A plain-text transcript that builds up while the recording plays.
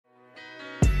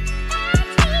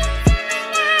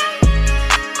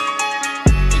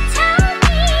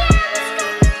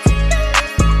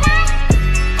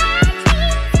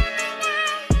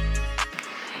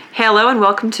Hello and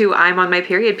welcome to I'm on my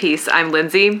period piece. I'm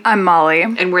Lindsay. I'm Molly.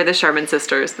 And we're the Sherman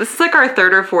sisters. This is like our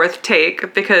third or fourth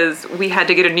take because we had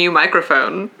to get a new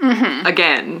microphone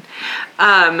again.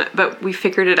 But we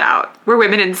figured it out. We're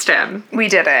women in STEM. We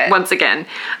did it. Once again.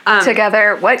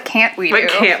 Together, what can't we do? What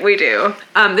can't we do?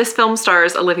 This film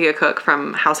stars Olivia Cooke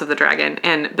from House of the Dragon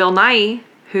and Bill Nighy,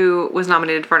 who was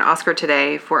nominated for an Oscar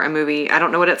today for a movie. I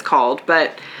don't know what it's called,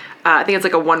 but I think it's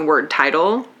like a one-word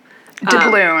title.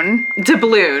 Doubloon.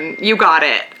 Doubloon. You got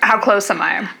it. How close am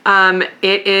I?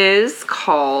 It is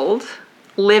called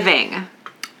Living.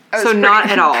 So pretty, not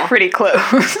at all. Pretty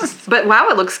close. But wow,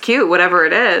 it looks cute, whatever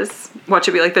it is. Watch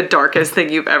it be like the darkest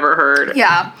thing you've ever heard.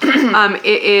 Yeah.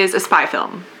 It is a spy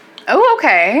film. Oh,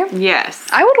 okay. Yes.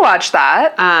 I would watch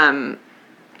that.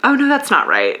 Oh no, that's not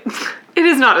right. It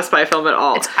is not a spy film at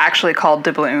all. It's actually called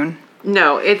Doubloon.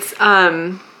 No, it's,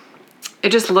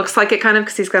 it just looks like it kind of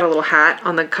because he's got a little hat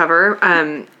on the cover.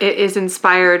 It is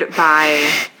inspired by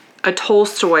a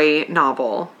Tolstoy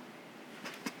novel.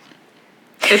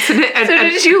 So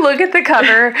did you look at the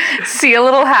cover, see a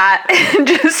little hat, and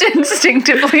just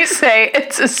instinctively say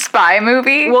it's a spy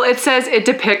movie? Well, it says it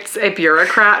depicts a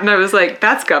bureaucrat, and I was like,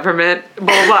 that's government, blah,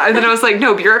 blah, blah. And then I was like,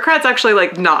 no, bureaucrat's actually,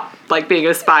 like, not, like, being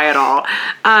a spy at all.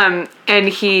 And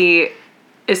he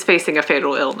is facing a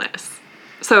fatal illness.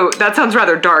 So that sounds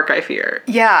rather dark, I fear.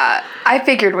 Yeah, I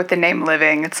figured with the name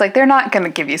Living, it's like they're not going to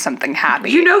give you something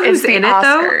happy. You know who's in it,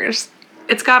 Oscars. though?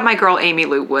 It's got my girl Amy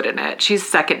Lou Wood in it. She's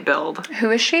second billed. Who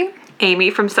is she?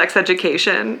 Amy from Sex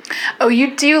Education. Oh,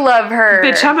 you do love her.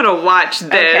 Bitch, I'm gonna watch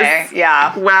this. Okay,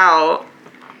 yeah. Wow.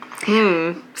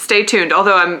 Stay tuned.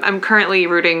 Although I'm currently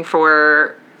rooting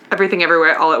for Everything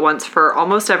Everywhere All at Once for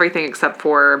almost everything except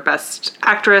for Best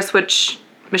Actress, which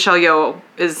Michelle Yeoh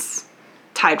is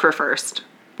tied for first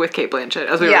with Cate Blanchett,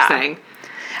 as we were saying.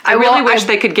 I really wish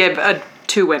they could give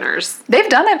two winners. They've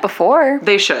done it before.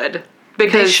 They should.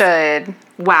 Because, they should.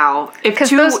 Wow.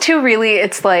 Because those two really,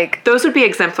 it's like... Those would be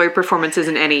exemplary performances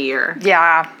in any year.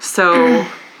 Yeah. So,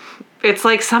 it's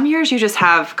like some years you just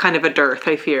have kind of a dearth,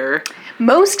 I fear.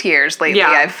 Most years lately,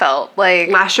 I've felt like...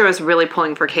 Last year I was really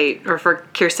pulling for Kate, or for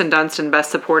Kirsten Dunst in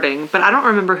Best Supporting, but I don't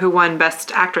remember who won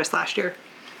Best Actress last year.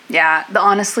 Yeah,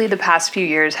 honestly, the past few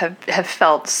years have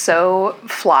felt so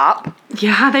flop.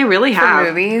 Yeah, they really have.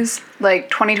 For movies. Like,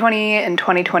 2020 and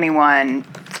 2021,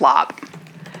 flop.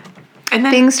 And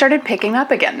then things started picking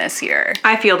up again this year.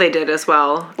 I feel they did as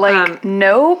well. Like,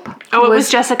 Nope. Oh, it was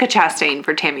Jessica Chastain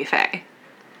for Tammy Faye.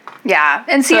 Yeah,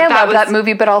 and see, I love that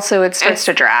movie, but also it starts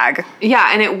to drag. Yeah,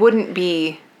 and it wouldn't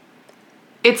be...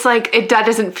 It's like, that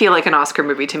doesn't feel like an Oscar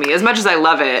movie to me, as much as I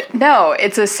love it. No,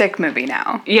 it's a sick movie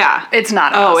now. Yeah. It's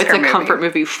not an Oscar movie. It's a comfort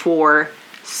movie for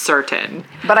certain.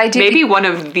 But I do... Maybe one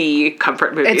of the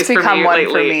comfort movies for me lately. It's become one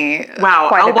for me. Wow,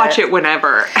 I'll watch it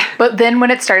whenever. But then when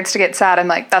it starts to get sad, I'm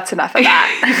like, that's enough of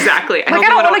that. Exactly. I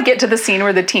don't want to get to the scene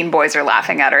where the teen boys are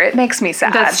laughing at her. It makes me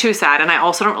sad. That's too sad. And I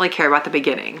also don't really care about the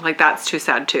beginning. Like, that's too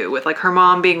sad, too. With, like, her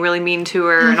mom being really mean to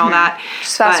her and all that.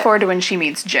 Just fast forward to when she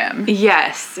meets Jim.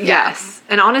 Yes.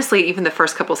 And honestly, even the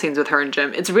first couple scenes with her and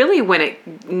Jim, it's really when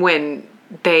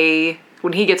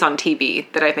he gets on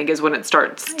TV that I think is when it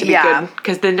starts to be good.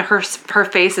 Because then her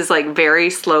face is like very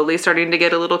slowly starting to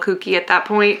get a little kooky at that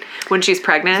point when she's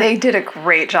pregnant. They did a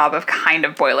great job of kind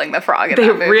of boiling the frog in that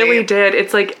movie. They really did.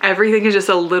 It's like everything is just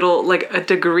a little, like a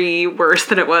degree worse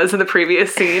than it was in the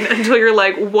previous scene until you're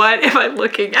like, what am I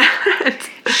looking at?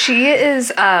 She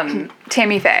is,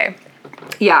 Tammy Faye.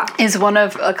 Yeah. Is one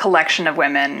of a collection of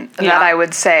women that I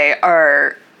would say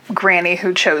are Granny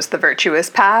who chose the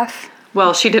virtuous path.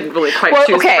 Well, she didn't really quite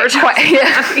choose the virtuous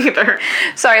path either.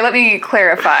 Sorry, let me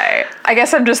clarify. I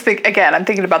guess I'm just I'm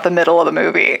thinking about the middle of the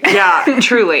movie. Yeah,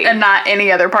 truly. And not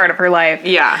any other part of her life.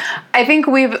 Yeah. I think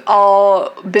we've all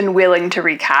been willing to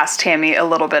recast Tammy a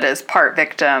little bit as part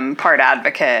victim, part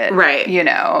advocate. Right. You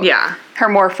know. Yeah. Her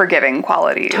more forgiving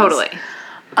qualities. Totally.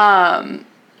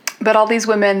 But all these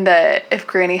women that if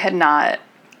Granny had not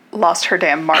lost her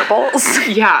damn marbles.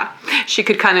 Yeah. She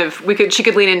could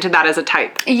lean into that as a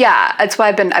type. Yeah. That's why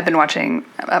I've been watching,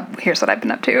 here's what I've been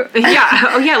up to. Yeah.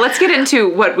 Oh yeah, let's get into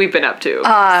what we've been up to.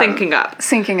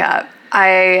 Syncing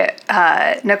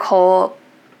up. Nicole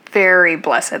very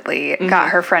blessedly got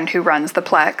her friend who runs the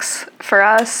Plex for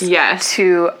us. Yes.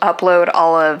 To upload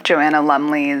all of Joanna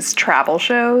Lumley's travel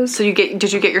shows. So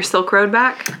did you get your Silk Road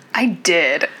back? I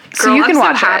did. Girl, so you can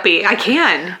watch happy. it. I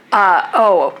can.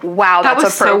 Oh, wow, that that's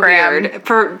was a program. So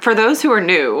weird. For those who are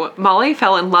new, Molly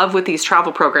fell in love with these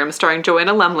travel programs starring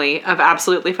Joanna Lumley of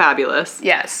Absolutely Fabulous.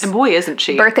 Yes. And boy, isn't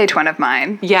she. Birthday twin of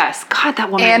mine. Yes. God,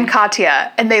 that woman. And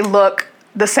Katya. And they look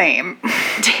the same.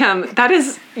 Damn,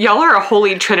 y'all are a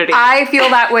holy trinity. I feel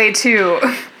that way too.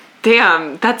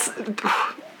 Damn, that's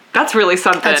really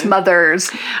something. That's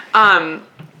mothers.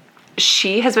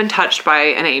 She has been touched by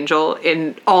an angel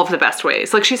in all of the best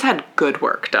ways. Like, she's had good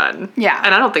work done. Yeah.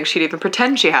 And I don't think she'd even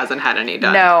pretend she hasn't had any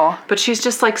done. No. But she's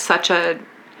just, like, such a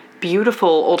beautiful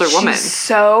older woman. She's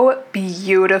so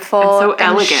beautiful. And so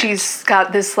elegant. And she's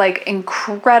got this, like,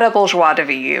 incredible joie de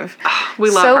vivre. We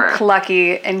love her. So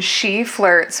plucky, and she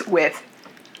flirts with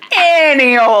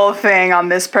any old thing on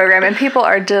this program, and people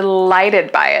are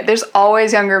delighted by it. There's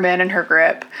always younger men in her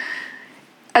grip.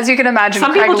 As you can imagine,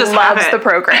 Some Craig people just have loves it. the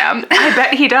program. I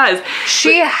bet he does.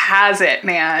 She has it,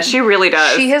 man. She really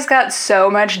does. She has got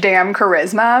so much damn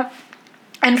charisma.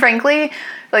 And frankly,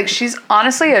 like, she's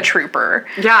honestly a trooper.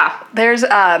 Yeah. There's,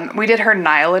 we did her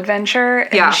Nile adventure,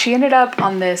 and Yeah. she ended up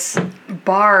on this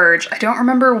barge. I don't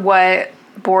remember what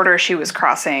border she was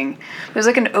crossing. It was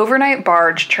like an overnight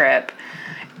barge trip.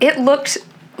 It looked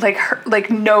like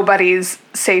like nobody's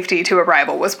safety to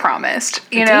arrival was promised,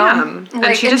 you know? Damn. Like,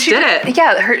 and she just did it.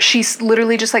 Yeah, she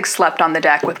literally just, like, slept on the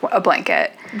deck with a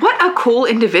blanket. What a cool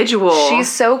individual.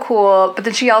 She's so cool, but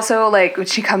then she also, like, when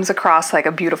she comes across, like,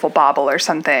 a beautiful bauble or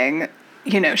something,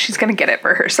 you know, she's gonna get it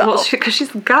for herself. Well, because she's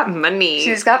got money.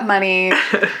 She's got money.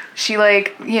 She,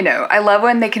 like, you know, I love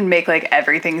when they can make, like,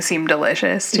 everything seem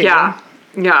delicious, too. Yeah.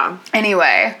 Yeah.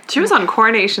 Anyway. She was on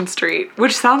Coronation Street,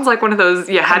 which sounds like one of those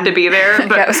you had to be there,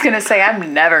 but I was gonna say,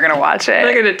 I'm never gonna watch it. I'm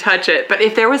not gonna touch it. But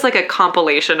if there was like a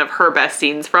compilation of her best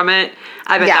scenes from it,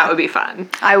 I bet that would be fun.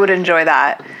 I would enjoy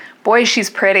that. Boy, she's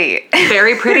pretty.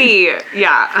 Very pretty.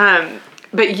 Yeah.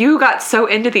 But you got so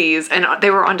into these, and they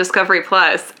were on Discovery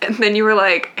Plus, and then you were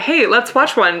like, hey, let's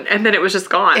watch one, and then it was just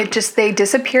gone. They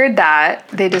disappeared that.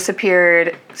 They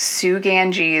disappeared Sue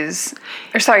Perkins,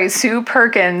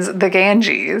 the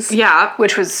Ganges. Yeah.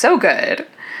 Which was so good.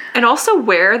 And also,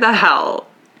 where the hell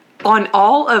on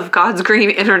all of God's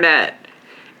green internet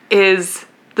is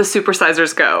the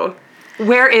Supersizers Go?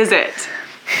 Where is it?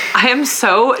 I am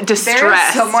so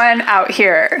distressed. There's someone out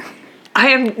here I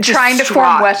am trying to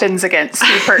form weapons against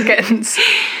Sue Perkins.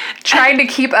 Trying to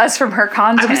keep us from her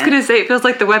content. I was going to say, it feels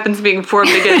like the weapon's being formed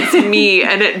against me,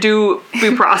 and it do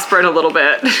be prospering a little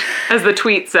bit, as the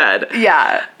tweet said.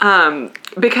 Yeah.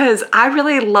 Because I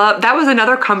really love, that was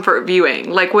another comfort viewing.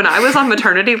 Like, when I was on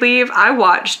maternity leave, I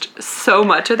watched so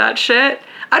much of that shit.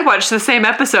 I'd watch the same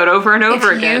episode over and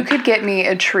over again. If you could get me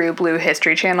a true blue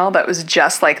History Channel that was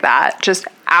just like that, just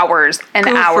hours and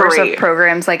Goofery. hours of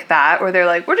programs like that, where they're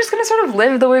like, we're just going to sort of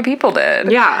live the way people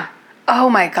did. Yeah. Oh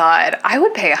my God. I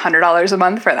would pay $100 a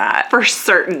month for that. For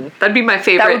certain. That'd be my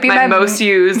favorite, That would be my most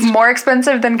used. More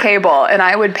expensive than cable, and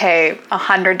I would pay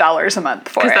 $100 a month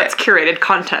for it. Because that's curated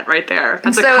content right there.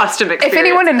 That's a custom experience. If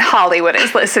anyone in Hollywood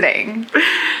is listening...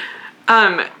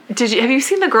 have you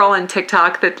seen the girl on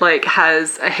TikTok that like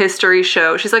has a history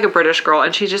show? She's like a British girl,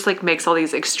 and she just like makes all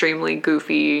these extremely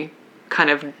goofy kind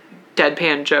of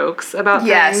deadpan jokes about things.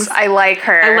 Yes, I like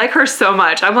her. I like her so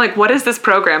much. I'm like, what is this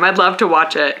program? I'd love to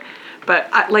watch it.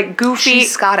 But like goofy...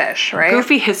 She's Scottish, right?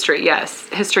 Goofy history, yes.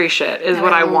 History shit is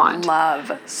what I want.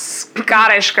 Love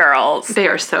Scottish girls. They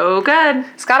are so good.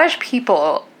 Scottish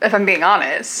people, if I'm being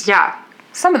honest. Yeah.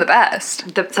 Some of the best.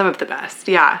 Some of the best,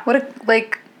 yeah. What a,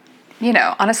 like, you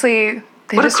know, honestly,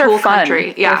 they what just a cool are fun.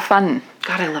 Country. Yeah. They're fun.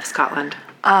 God, I love Scotland.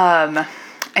 Anyway,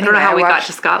 I don't know how we got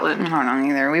to Scotland. I don't know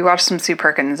either. We watched some Sue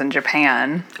Perkins in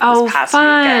Japan this past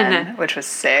fun. weekend, which was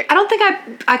sick. I don't think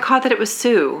I caught that it was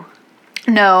Sue.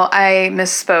 No, I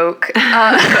misspoke.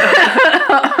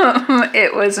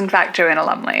 It was, in fact, Joanna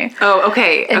Lumley. Oh,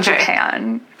 okay. In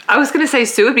Japan. I was going to say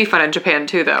Sue would be fun in Japan,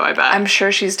 too, though, I bet. I'm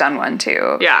sure she's done one,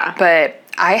 too. Yeah. But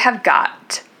I have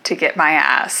got to get my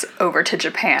ass over to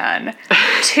Japan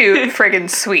to friggin'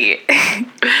 sweet.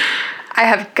 I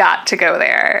have got to go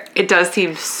there. It does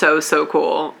seem so, so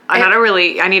cool.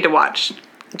 I need to watch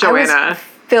Joanna. I was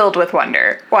filled with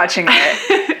wonder watching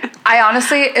it. I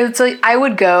honestly, it's like, I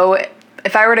would go,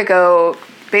 if I were to go,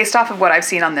 based off of what I've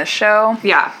seen on this show.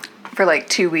 Yeah. For like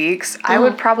 2 weeks, I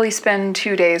would probably spend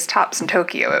 2 days tops in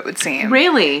Tokyo, it would seem.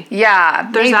 Really? Yeah.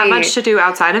 There's that much to do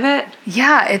outside of it?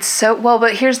 Yeah, it's so, well,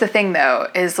 but here's the thing though,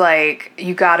 is like,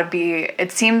 you gotta be,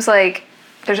 it seems like,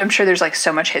 I'm sure there's like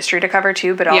so much history to cover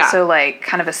too, but also like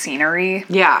kind of a scenery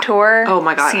tour. Oh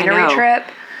my God, scenery I know. Trip.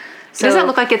 So, it doesn't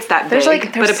look like it's that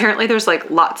big, but apparently there's like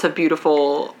lots of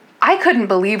beautiful... I couldn't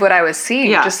believe what I was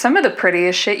seeing. Yeah. Just some of the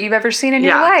prettiest shit you've ever seen in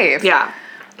your life. Yeah.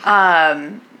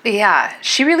 Yeah,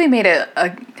 she really made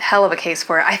a hell of a case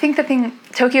for it. I think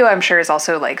Tokyo, I'm sure, is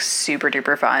also like super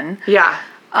duper fun. Yeah.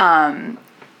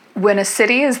 When a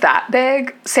city is that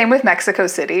big, same with Mexico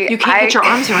City. You can't get your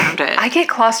arms around it. I get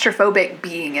claustrophobic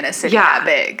being in a city that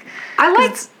big. I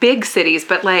like big cities,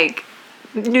 but like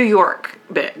New York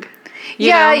big.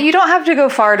 Yeah, know? you don't have to go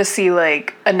far to see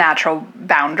like a natural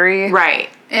boundary. Right.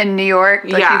 In New York,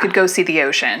 like Yeah. you could go see the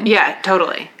ocean. Yeah,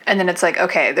 totally. And then it's like,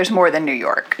 okay, there's more than New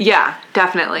York. Yeah,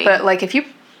 definitely. But like if you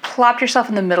plopped yourself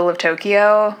in the middle of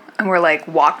Tokyo and were like,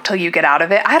 walk till you get out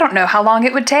of it, I don't know how long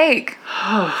it would take.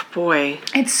 Oh, boy.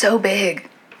 It's so big.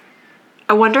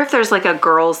 I wonder if there's like a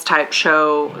girls type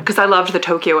show, because I loved the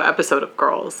Tokyo episode of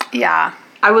Girls. Yeah.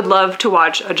 I would love to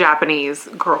watch a Japanese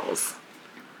Girls.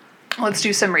 Let's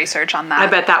do some research on that. I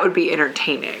bet that would be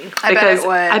entertaining. I bet it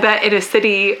would. I bet in a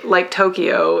city like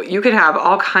Tokyo, you could have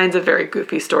all kinds of very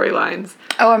goofy storylines.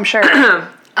 Oh, I'm sure.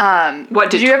 What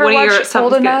Did you ever 20 watch or Old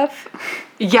something's good? Enough?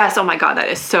 Yes. Oh my god, that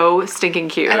is so stinking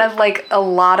cute. And I've like a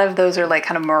lot of those are like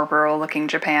kind of more rural looking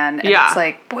Japan. And Yeah. it's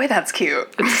like, boy, that's cute.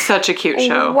 It's such a cute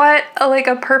show. What like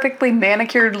a perfectly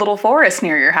manicured little forest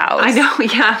near your house. I know.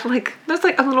 Yeah, like there's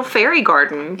like a little fairy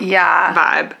garden Yeah.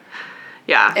 vibe.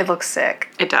 Yeah, It looks sick.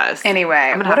 it does. Anyway,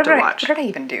 I'm gonna have to watch. What did I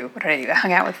even do? What did I do? I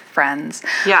hung out with friends.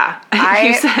 Yeah,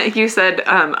 you said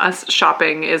us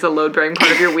shopping is a load bearing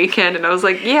part of your weekend, and I was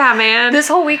like, yeah, man. This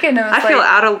whole weekend I was I feel like,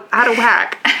 out of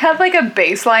whack. I had like a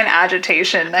baseline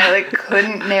agitation. I like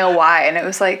couldn't nail why, and it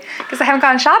was like because I haven't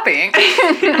gone shopping. I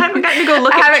haven't gotten to go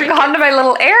look I at haven't trinkets. gone to my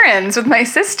little errands with my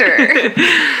sister.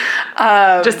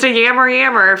 Just a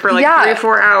yammer for like Yeah. 3 or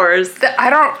 4 hours. I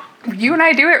don't. You and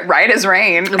I do it right as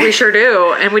rain. We sure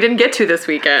do, and we didn't get to this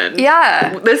weekend.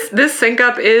 Yeah. This sync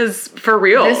up is for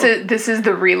real. This is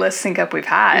the realest sync up we've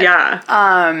had. Yeah.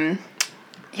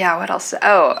 Yeah, what else?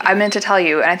 Oh, I meant to tell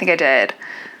you, and I think I did.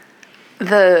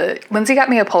 Lindsay got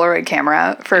me a Polaroid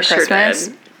camera for Sure Christmas.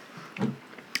 did.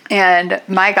 And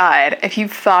my God, if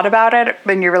you've thought about it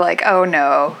and you're like, oh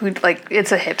no,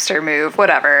 it's a hipster move,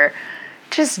 whatever.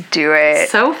 Just do it.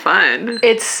 So fun.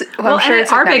 It's Well, I'm sure and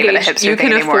it's at our not big even a age, hipster you thing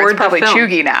can anymore. afford It's the probably film.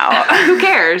 chuggy now. Who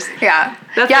cares? Yeah.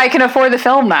 That's Yeah, like- I can afford the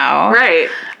film now. Right.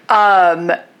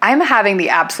 I'm having the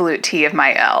absolute tea of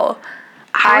my L.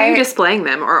 How are you displaying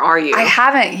them, or are you? I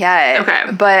haven't yet.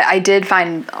 Okay. But I did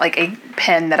find like a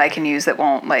pen that I can use that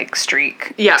won't like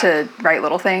streak Yeah. to write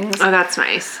little things. Oh, that's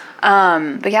nice.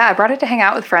 But yeah, I brought it to hang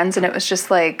out with friends and it was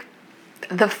just like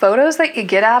the photos that you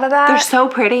get out of that. They're so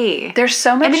pretty. There's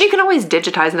so much. And then you can always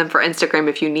digitize them for Instagram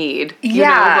if you need. You Yeah.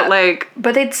 know, but like,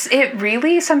 But it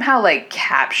really somehow like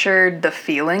captured the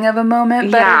feeling of a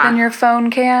moment better Yeah. than your phone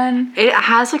can. it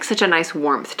has like such a nice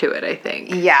warmth to it, I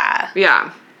think. Yeah. Yeah.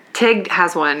 Tig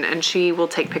has one, and she will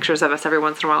take pictures of us every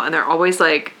once in a while, and they're always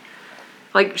like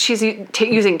she's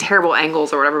using terrible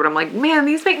angles or whatever, but I'm like, man,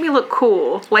 these make me look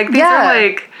cool. Like, these are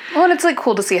like... Well, and it's like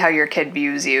cool to see how your kid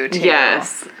views you too.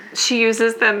 Yes. She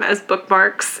uses them as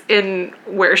bookmarks in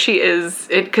where she is,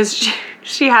 because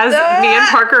she has me and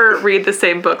Parker read the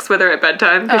same books with her at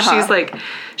bedtime, because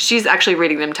she's actually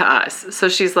reading them to us. So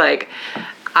she's like,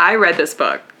 I read this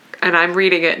book, and I'm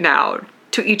reading it now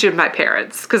to each of my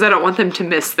parents, because I don't want them to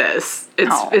miss this.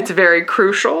 It's very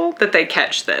crucial that they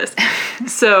catch this.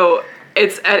 So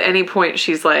it's at any point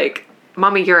she's like,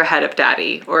 Mommy, you're ahead of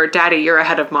Daddy, or Daddy, you're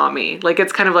ahead of Mommy. Like,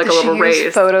 it's kind of like a little She used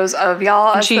race. photos of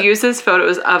y'all. And she uses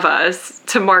photos of us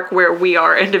to mark where we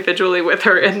are individually with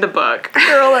her in the book.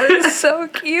 Girl, that is so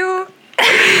cute.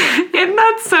 Isn't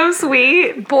that so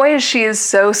sweet? Boy, she is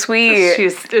so sweet.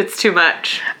 It's too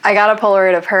much. I got a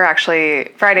Polaroid of her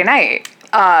actually Friday night.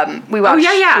 We watched.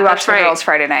 yeah, we that's watched The right. Girls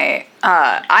Friday night.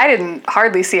 I didn't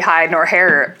hardly see hide nor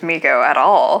hair of Miko at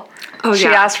all. Oh, she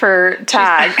yeah. asked for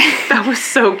tag, That was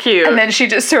so cute. and then she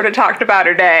just sort of talked about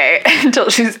her day until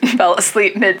she fell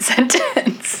asleep mid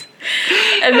sentence.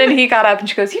 And then he got up and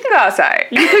she goes, "You can go outside."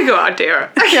 You could go out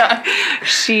there. Yeah.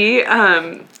 She,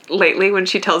 lately, when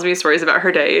she tells me stories about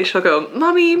her day, she'll go,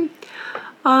 Mommy,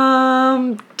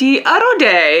 the other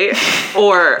day,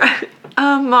 or,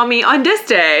 Mommy, on this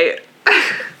day.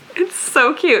 It's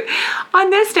so cute. On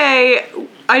this day,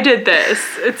 I did this.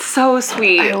 It's so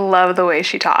sweet. I love the way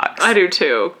she talks. I do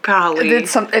too. Golly.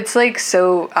 It's like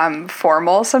so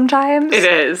formal sometimes. It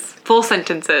is. Full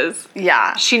sentences.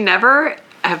 Yeah. She never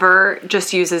ever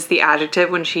just uses the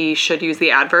adjective when she should use the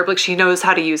adverb. Like, she knows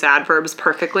how to use adverbs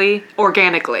perfectly,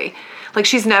 organically. Like,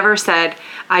 she's never said,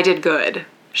 I did good.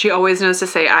 She always knows to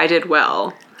say, I did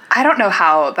well. I don't know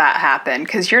how that happened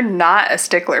because you're not a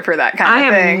stickler for that kind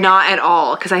of thing. I am not at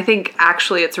all, because I think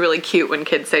actually it's really cute when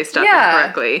kids say stuff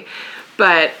incorrectly.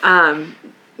 But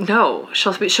no,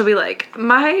 she'll be like,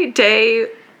 my day,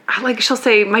 like, she'll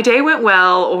say, my day went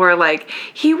well, or like,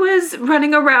 he was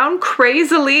running around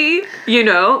crazily, you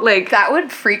know, like. That would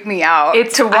freak me out.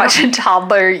 It's- to watch a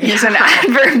toddler use an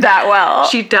adverb that well.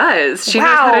 She does. She knows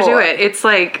how to do it. It's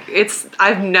like,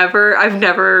 I've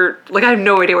never, like, I have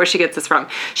no idea where she gets this from.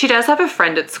 She does have a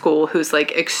friend at school who's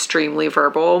like extremely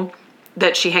verbal.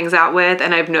 that she hangs out with,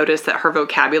 and I've noticed that her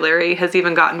vocabulary has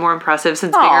even gotten more impressive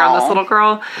since being around this little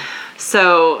girl.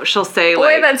 So she'll say, Boy,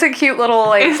 like... that's a cute little,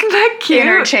 like, isn't that cute?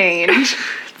 interchange.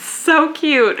 So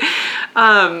cute.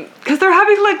 Because they're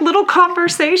having, like, little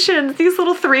conversations, these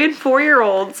little 3 and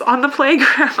 4-year-olds on the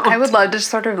playground. I would love to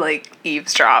sort of, like,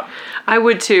 eavesdrop. I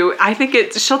would too. I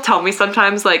think she'll tell me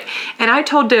sometimes, like, and I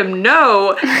told him,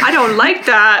 no, I don't like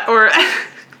that, or...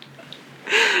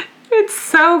 It's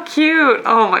so cute.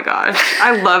 Oh my gosh.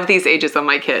 I love these ages of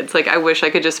my kids. Like, I wish I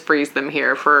could just freeze them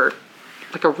here for,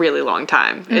 like, a really long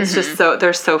time. It's just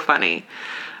they're so funny.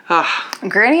 Ugh.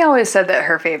 Granny always said that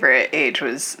her favorite age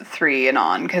was 3 and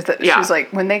on, because she was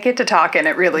like, when they get to talking,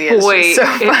 it really is just so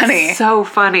funny. It's so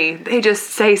funny. They just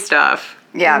say stuff.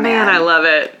 Yeah, man. I love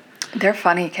it. They're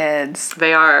funny kids.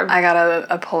 They are. I got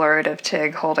a Polaroid of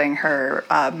Tig holding her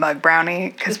mug brownie,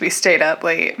 because we stayed up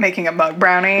late making a mug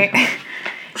brownie.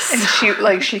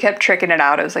 And she kept tricking it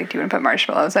out. I was like, do you want to put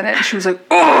marshmallows in it? And she was like,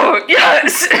 oh,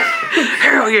 yes!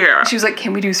 Hell yeah! She was like,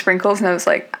 can we do sprinkles? And I was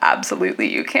like,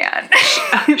 absolutely, you can.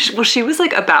 Well, she was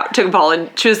like about to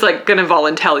she was like gonna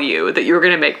volunteer you that you were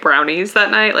gonna make brownies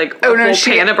that night, like a whole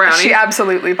pan of brownies. She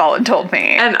absolutely volunteered me.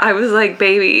 And I was like,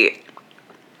 baby,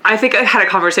 I think I had a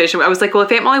conversation. I was like, well,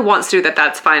 if Aunt Molly wants to do that,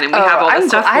 that's fine, and we have all the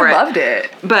stuff for it. I loved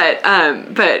it.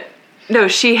 But no,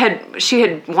 she had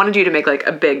wanted you to make like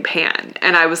a big pan,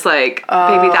 and I was like,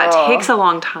 baby, that takes a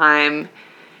long time.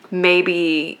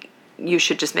 Maybe you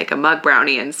should just make a mug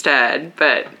brownie instead.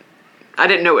 But I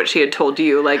didn't know what she had told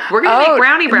you. Like, we're gonna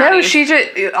make brownies.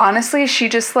 No, she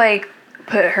just like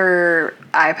put her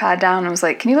iPad down and was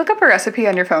like, can you look up a recipe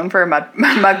on your phone for a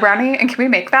mug brownie, and can we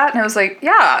make that? And I was like,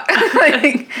 yeah.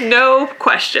 Like, no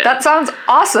question. That sounds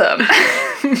awesome.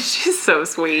 She's so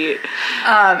sweet.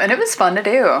 And it was fun to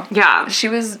do. Yeah. She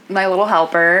was my little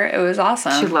helper. It was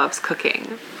awesome. She loves cooking.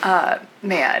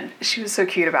 Man, she was so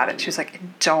cute about it. She was like,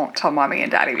 don't tell mommy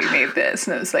and daddy we made this.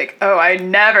 And I was like, oh, I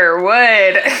never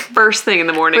would. First thing in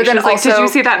the morning, she was like, did you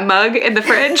see that mug in the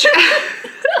fridge?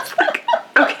 I was like,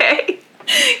 okay.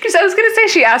 Because I was going to say,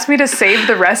 she asked me to save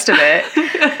the rest of it.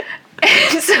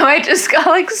 And so I just got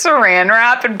like saran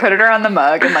wrap and put it around the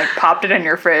mug and like popped it in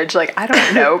your fridge. Like, I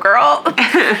don't know, girl.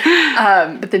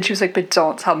 But then she was like, but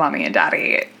don't tell mommy and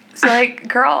daddy. So like,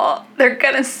 girl, they're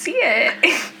going to see it.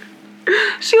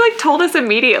 She like told us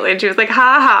immediately, and she was like,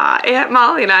 ha ha, Aunt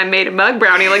Molly and I made a mug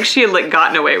brownie. Like, she had like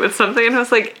gotten away with something, and I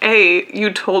was like, A,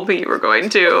 you told me you were going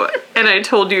to, and I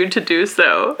told you to do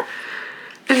so.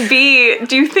 And B,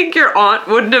 do you think your aunt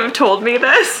wouldn't have told me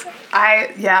this?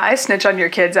 I snitch on your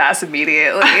kid's ass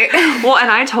immediately. Well, and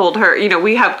I told her, you know,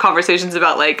 we have conversations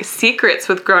about like secrets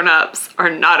with grown-ups are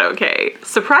not okay.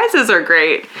 Surprises are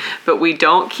great, but we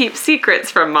don't keep secrets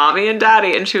from mommy and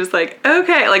daddy. And she was like,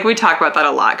 okay. Like, we talk about that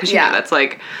a lot, because you know that's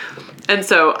like, and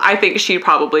so I think she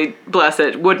probably, bless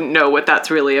it, wouldn't know what that's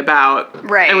really about.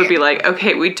 Right. And would be like,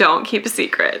 okay, we don't keep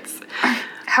secrets.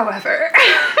 However,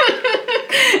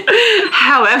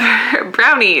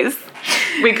 brownies,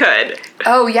 we could.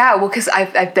 Oh yeah, well, because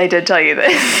I did tell you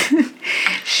this.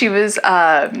 She was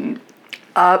up.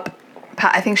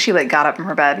 I think she like got up from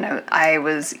her bed, and I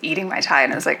was eating my Thai,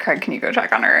 and I was like, Craig, can you go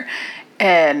check on her?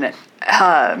 And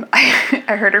I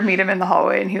heard her meet him in the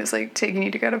hallway, and he was like, taking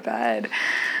you to go to bed.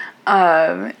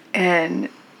 And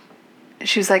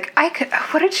she was like,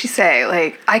 what did she say?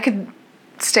 Like, I could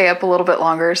stay up a little bit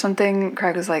longer or something.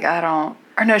 Craig was like,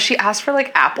 she asked for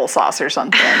like applesauce or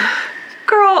something.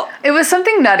 Girl. It was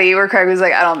something nutty where Craig was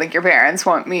like, I don't think your parents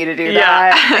want me to do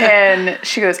that. And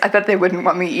she goes, I bet they wouldn't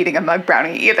want me eating a mug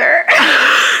brownie either.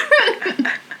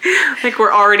 Like,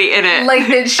 we're already in it. Like,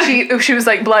 that she was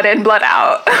like, blood in, blood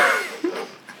out.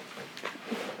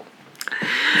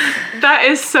 That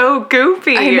is so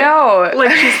goofy. I know.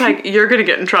 Like, she's like, you're going to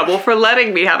get in trouble for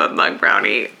letting me have a mug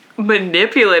brownie.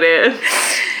 Manipulative.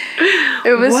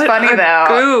 It was funny, though.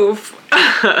 Goof.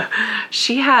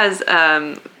 She has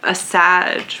a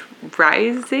Sag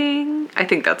rising. I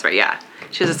think that's right. Yeah,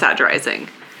 she has a Sag rising.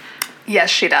 Yes,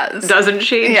 she does. Doesn't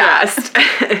she? Yeah. Just.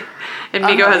 And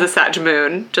Migo has a Sag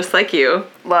moon, just like you.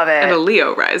 Love it. And a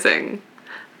Leo rising.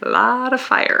 A lot of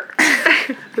fire.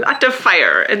 A lot of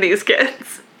fire in these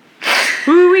kids.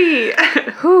 Woo-wee.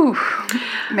 Whew.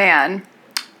 Man.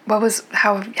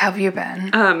 How have you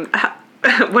been?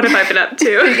 What have I been up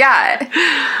to?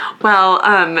 Yeah. Well,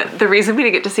 the reason we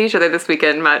didn't get to see each other this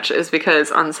weekend much is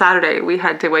because on Saturday we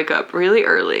had to wake up really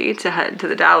early to head to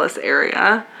the Dallas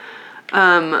area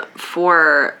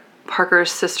for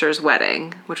Parker's sister's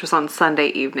wedding, which was on Sunday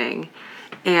evening.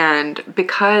 And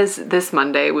because this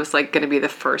Monday was like going to be the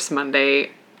first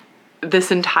Monday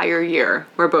this entire year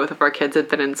where both of our kids had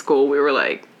been in school, we were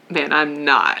like, man, I'm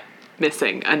not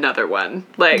missing another one.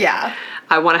 Like, Yeah.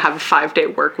 I want to have a 5-day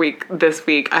work week this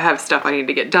week. I have stuff I need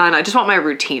to get done. I just want my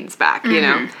routines back, you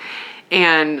know?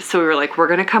 And so we were like, we're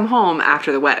going to come home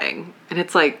after the wedding. And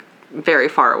it's like very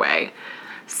far away.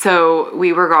 So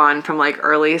we were gone from like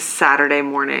early Saturday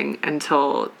morning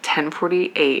until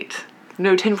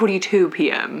 10:42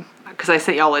 p.m. Because I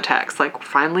sent y'all a text, like, we're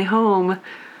finally home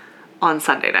on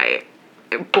Sunday night.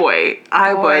 Boy,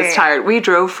 I was tired. We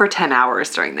drove for 10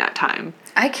 hours during that time.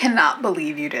 I cannot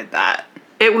believe you did that.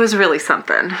 It was really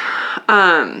something.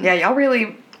 Yeah, y'all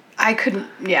really... I couldn't...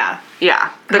 Yeah.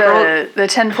 Yeah. The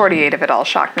 10:48 of it all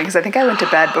shocked me because I think I went to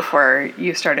bed before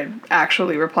you started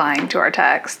actually replying to our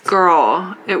texts.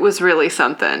 Girl, it was really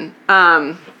something.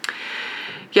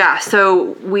 Yeah,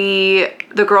 so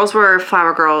the girls were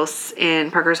flower girls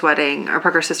in Parker's wedding, or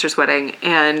Parker's sister's wedding,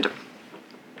 and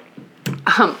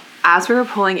as we were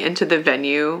pulling into the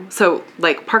venue, so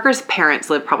like Parker's parents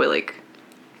live probably like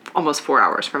almost 4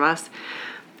 hours from us,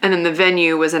 and then the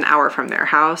venue was an hour from their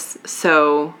house,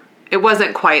 so it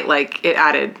wasn't quite like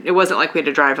it wasn't like we had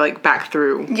to drive like back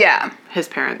through his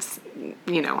parents'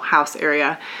 house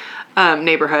area,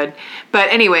 neighborhood. But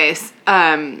anyways,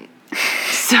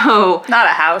 so not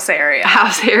a house area.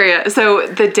 So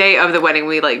the day of the wedding,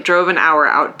 we like drove an hour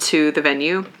out to the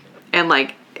venue, and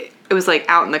like it was like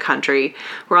out in the country.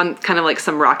 We're on kind of like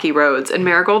some rocky roads, and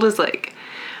Marigold is like,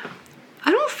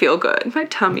 I don't feel good. My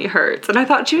tummy hurts. And I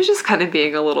thought she was just kind of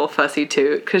being a little fussy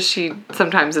toot, because she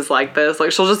sometimes is like this.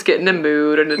 Like, she'll just get in a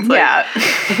mood, and it's like, I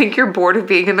think you're bored of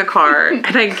being in the car, and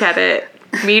I get it.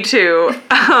 Me too.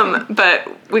 But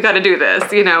we got to do this,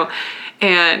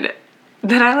 And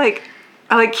then I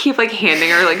keep like handing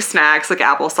her like snacks, like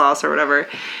applesauce or whatever.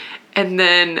 And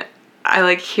then I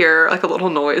like hear like a little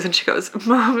noise, and she goes,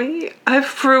 "Mommy, I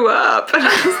threw up." And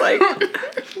I was like,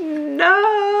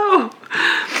 no.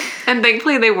 And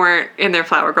thankfully they weren't in their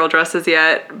flower girl dresses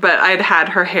yet, but I'd had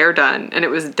her hair done and it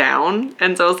was down.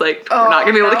 And so I was like, we're not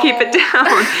gonna be able to keep it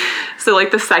down. So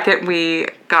like the second we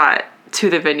got to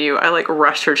the venue, I like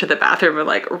rushed her to the bathroom and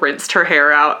like rinsed her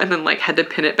hair out, and then like had to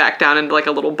pin it back down into like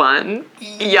a little bun.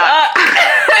 Yuck.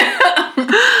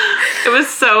 It was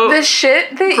so the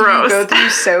shit that gross. You go through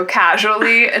so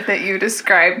casually that you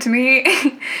described to me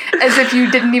as if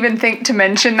you didn't even think to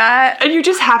mention that. And you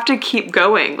just have to keep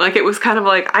going. Like, it was kind of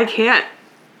like,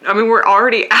 we're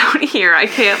already out here. I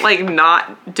can't like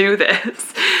not do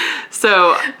this.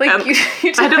 So like you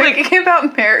thinking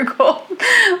about Marigold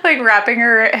like wrapping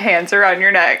her hands around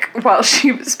your neck while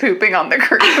she was pooping on the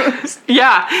cruise.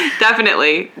 Yeah,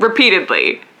 definitely,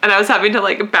 repeatedly, and I was having to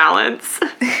like balance,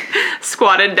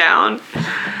 squatted down.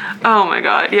 Oh my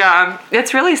god, yeah,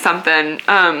 it's really something.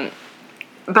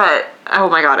 But oh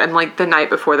my god, and like the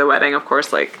night before the wedding, of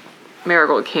course, like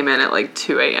Marigold came in at like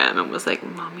 2 a.m. and was like,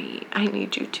 "Mommy, I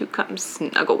need you to come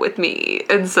snuggle with me."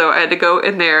 And so I had to go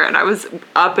in there, and I was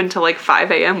up until like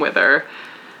 5 a.m. with her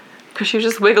because she was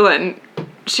just wiggling.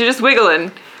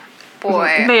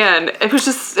 Boy. Man, it was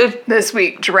just... This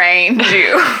week drained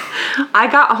you. I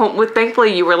got home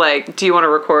thankfully you were like, "Do you want to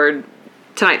record?"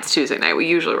 Tonight's Tuesday night. We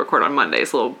usually record on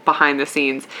Mondays, a little behind the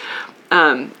scenes.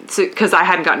 Because I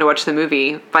hadn't gotten to watch the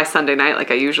movie by Sunday night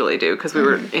like I usually do, because we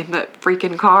were in the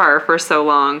freaking car for so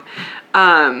long.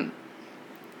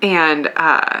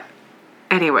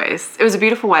 Anyways, it was a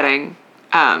beautiful wedding.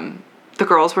 The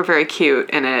girls were very cute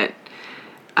in it.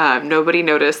 Nobody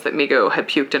noticed that Migo had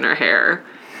puked in her hair.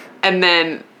 And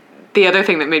then the other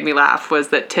thing that made me laugh was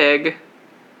that Tig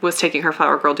was taking her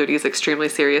flower girl duties extremely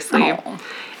seriously. Aww.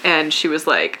 And she was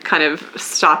like kind of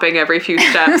stopping every few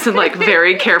steps and like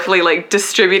very carefully like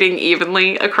distributing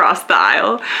evenly across the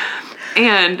aisle.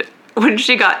 And when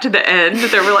she got to the end,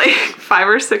 there were like 5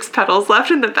 or 6 petals left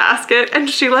in the basket, and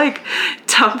she like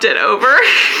dumped it over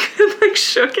and like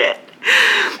shook it.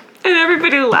 And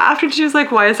everybody laughed, and she was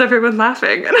like, "Why is everyone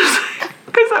laughing?" And I was like,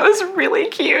 because that was really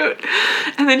cute.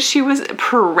 And then she was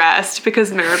pressed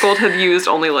because Marigold had used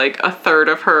only like a third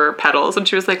of her petals, and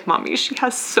she was like, "Mommy, she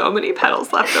has so many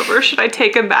petals left over. Should I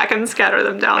take them back and scatter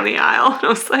them down the aisle?" And I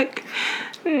was like,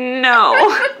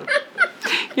 "No.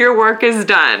 Your work is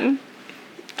done.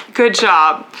 Good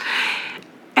job."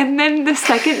 And then the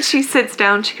second she sits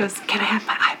down, she goes, "Can I have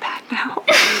my iPad now?"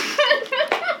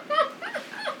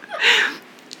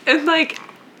 And like,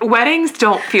 weddings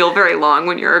don't feel very long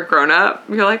when you're a grown-up.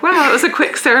 You're like, wow, it was a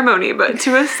quick ceremony, but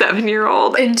to a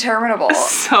 7-year-old, interminable.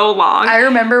 So long. I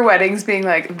remember weddings being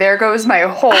like, there goes my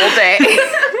whole day.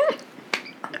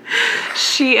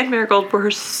 She and Marigold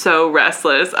were so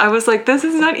restless. I was like, this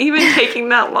is not even taking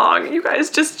that long. You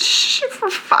guys just shh for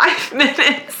 5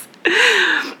 minutes.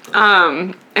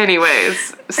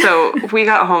 Anyways, so we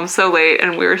got home so late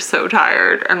and we were so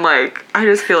tired, and like I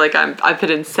just feel like I've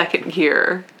been in second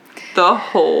gear the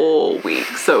whole week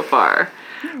so far.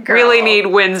 Girl. Really need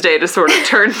Wednesday to sort of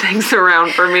turn things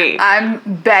around for me. I'm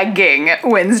begging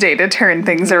Wednesday to turn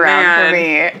things around for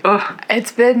me. Ugh.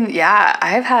 It's been,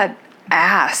 I've had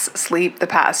ass sleep the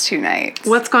past 2 nights.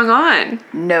 What's going on?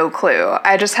 No clue.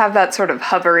 I just have that sort of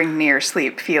hovering near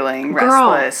sleep feeling,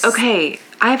 Girl, restless. okay.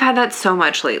 I've had that so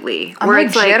much lately. I'm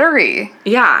like jittery.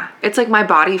 Yeah. It's like my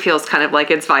body feels kind of like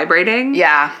it's vibrating.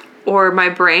 Yeah. Or my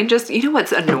brain just, you know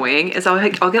what's annoying is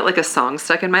I'll get like a song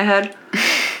stuck in my head.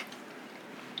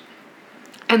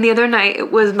 And the other night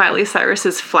it was Miley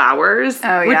Cyrus's Flowers,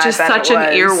 which is such an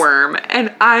earworm.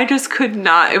 And I just could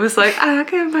not. It was like, I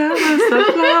can balance the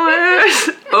flowers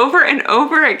over and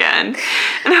over again.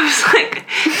 And I was like,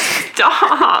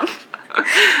 stop.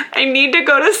 I need to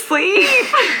go to sleep.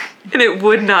 And it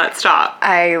would not stop.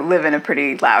 I live in a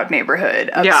pretty loud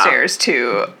neighborhood upstairs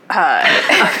too.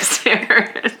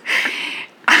 Upstairs.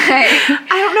 I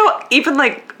don't know even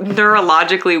like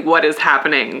neurologically what is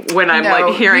happening when I'm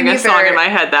like hearing a song in my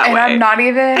head that way. And I'm not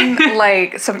even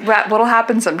like, what'll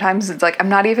happen sometimes is like, I'm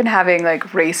not even having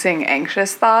like racing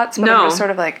anxious thoughts, but I'm just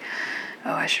sort of like,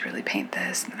 oh, I should really paint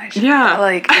this. And I should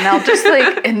like, and I'll just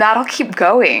like, and that'll keep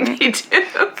going. Me too.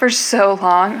 For so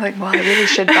long. Like, well, I really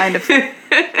should find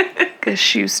a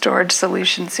shoe storage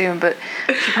solution soon, but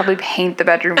I should probably paint the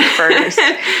bedroom first.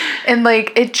 And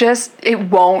like, it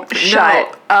won't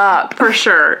shut up. For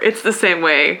sure. It's the same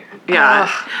way. Yeah.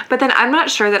 Ugh. But then I'm not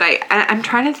sure that I'm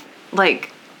trying to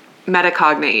like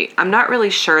metacognate. I'm not really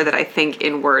sure that I think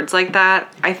in words like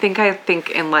that. I think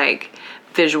in like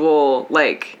visual,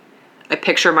 like I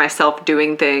picture myself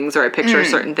doing things or I picture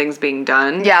certain things being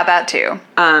done. Yeah, that too.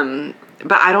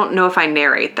 But I don't know if I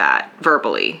narrate that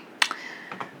verbally.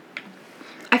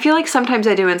 I feel like sometimes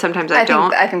I do and sometimes I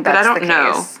don't. I think that's but I don't the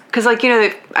know. case. Because like, you know,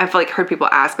 I've like heard people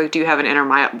ask like, do you have an inner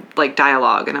like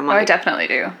dialogue? And I'm like, I definitely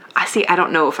do. I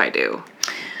don't know if I do.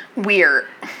 Weird.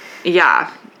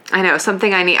 Yeah. I know.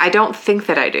 Something I don't think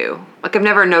that I do. Like I've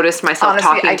never noticed myself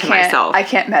talking to myself. I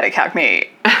can't metacognate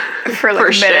for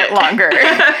like a minute longer.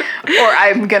 Or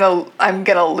I'm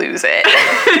gonna lose it.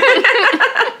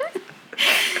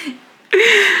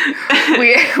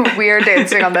 we are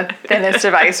dancing on the thinnest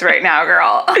of ice right now,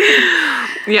 girl.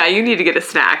 Yeah, you need to get a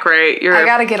snack, right? I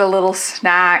gotta get a little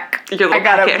snack.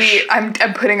 I'm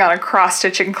putting on a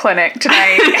cross-stitching clinic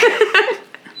tonight.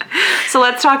 So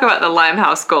let's talk about the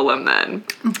Limehouse Golem then.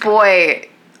 Boy,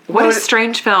 what a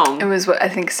strange film. It was I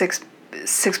think 6.2,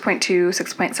 6.7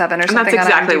 or something. And that's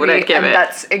exactly what I'd give it.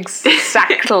 That's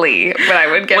exactly what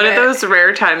I would give it. One of those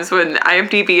rare times when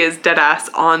IMDb is dead ass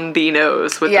on the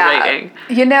nose with the rating.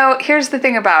 You know, here's the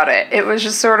thing about it. It was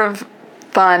just sort of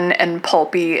fun and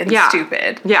pulpy and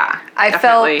stupid. Yeah, I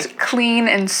felt clean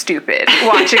and stupid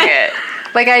watching it.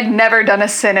 Like I'd never done a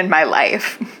sin in my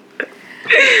life.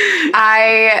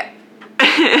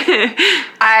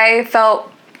 I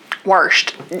felt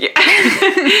worst. Yeah.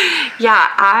 Yeah,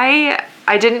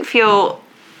 I didn't feel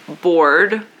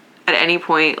bored at any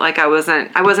point. Like I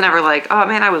wasn't ever like, oh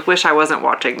man, I wish I wasn't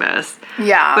watching this.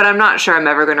 Yeah. But I'm not sure I'm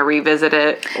ever going to revisit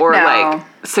it or like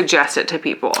suggest it to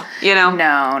people, you know?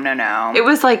 No. It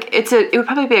was like, it would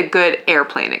probably be a good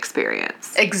airplane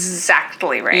experience.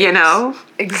 Exactly right. You know?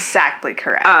 Exactly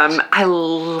correct. I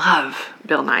love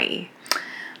Bill Nighy.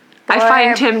 I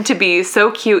find him to be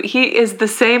so cute. He is the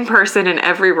same person in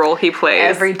every role he plays.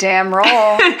 Every damn role.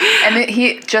 And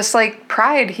he, just like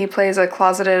Pride, he plays a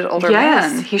closeted older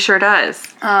man. Yes, he sure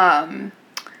does.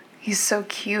 He's so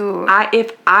cute.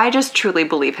 I just truly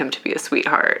believe him to be a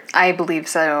sweetheart. I believe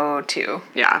so too.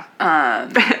 Yeah.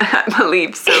 I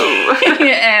believe so.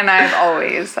 And I've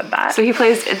always said that. So he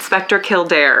plays Inspector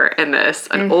Kildare in this,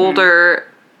 an older,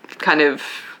 kind of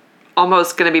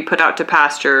almost going to be put out to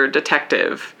pasture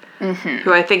detective.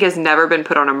 Who I think has never been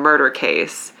put on a murder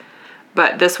case.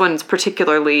 But this one's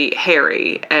particularly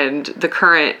hairy, and the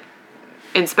current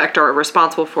inspector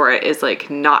responsible for it is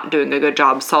like not doing a good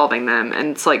job solving them,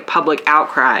 and it's like public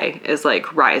outcry is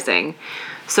like rising.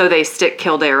 So they stick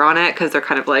Kildare on it because they're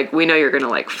kind of like, we know you're gonna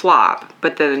like flop,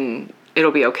 but then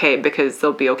it'll be okay because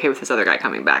they'll be okay with this other guy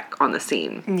coming back on the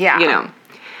scene. Yeah. You know.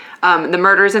 The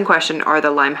murders in question are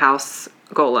the Limehouse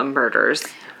Golem murders.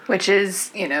 Which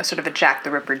is, you know, sort of a Jack the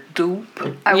Ripper dupe,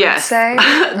 I would say.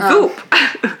 Dupe.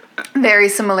 Very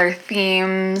similar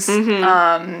themes.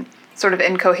 Sort of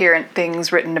incoherent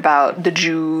things written about the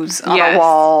Jews on a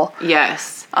wall.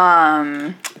 Yes.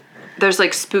 There's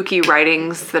like spooky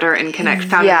writings that are found in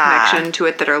connection to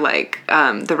it that are like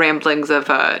the ramblings of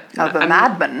a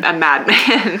madman. A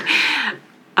madman.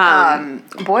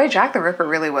 Boy, Jack the Ripper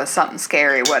really was something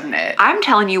scary, wasn't it? I'm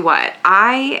telling you what,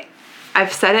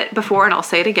 I've said it before and I'll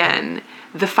say it again.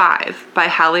 The Five by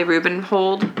Hallie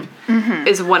Rubenhold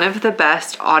is one of the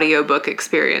best audiobook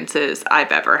experiences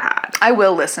I've ever had. I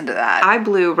will listen to that. I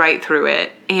blew right through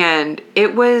it, and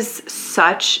it was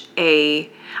such a...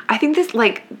 I think this,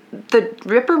 like, the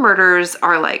Ripper murders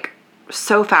are, like,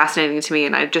 so fascinating to me,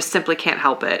 and I just simply can't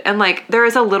help it. And, like, there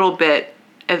is a little bit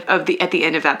at the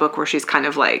end of that book where she's kind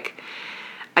of like,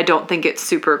 I don't think it's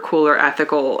super cool or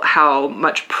ethical how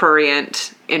much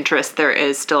prurient interest there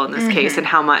is still in this case, and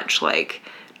how much, like,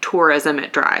 tourism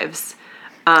it drives.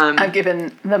 I've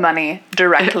given the money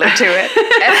directly to it,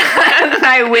 and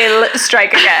I will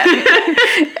strike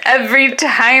again. Every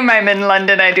time I'm in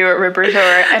London, I do a Ripper tour,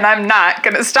 and I'm not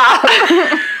gonna stop.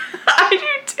 I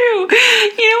do too.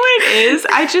 You know what it is?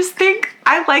 I just think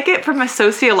I like it from a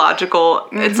sociological,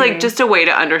 it's like just a way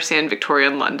to understand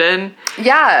Victorian London.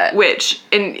 Yeah.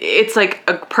 And it's like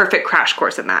a perfect crash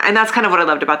course in that. And that's kind of what I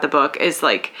loved about the book is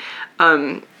like,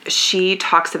 she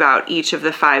talks about each of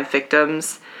the 5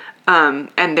 victims,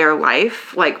 and their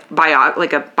life, like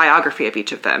a biography of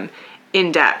each of them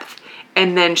in depth.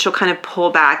 And then she'll kind of pull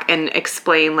back and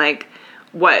explain like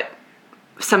what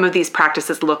some of these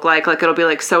practices look like. Like it'll be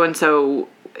like so-and-so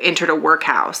entered a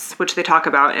workhouse, which they talk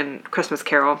about in Christmas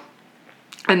Carol.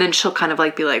 And then she'll kind of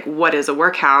like be like, what is a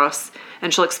workhouse?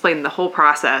 And she'll explain the whole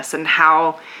process and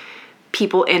how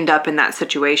people end up in that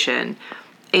situation.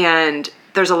 And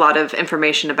there's a lot of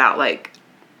information about like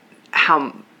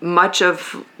how much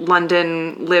of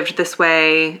London lived this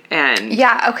way. And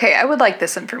yeah, okay, I would like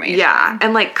this information. Yeah,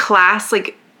 and like class,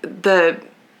 like the,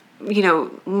 you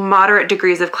know, moderate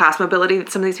degrees of class mobility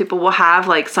that some of these people will have.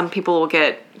 Like some people will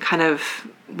get kind of,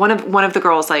 one of the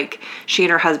girls, like she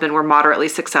and her husband were moderately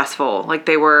successful. Like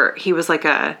he was like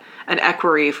an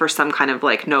equerry for some kind of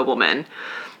like nobleman.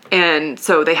 And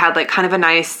so they had like kind of a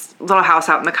nice little house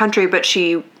out in the country, but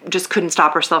she just couldn't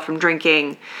stop herself from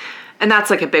drinking. And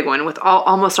that's like a big one with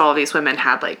almost all of these women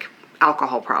had like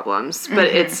alcohol problems,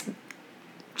 but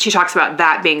she talks about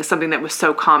that being something that was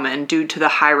so common due to the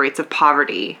high rates of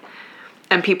poverty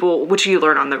and people, which you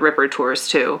learn on the Ripper tours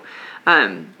too.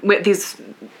 With these,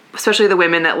 especially the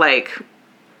women that like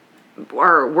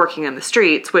are working in the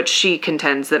streets, which she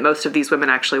contends that most of these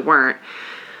women actually weren't.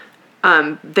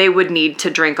 They would need to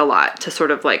drink a lot to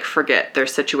sort of like forget their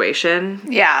situation.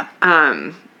 Yeah.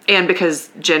 And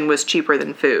because gin was cheaper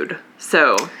than food.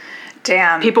 So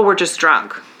damn, people were just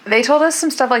drunk. They told us some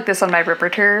stuff like this on my Ripper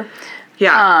tour.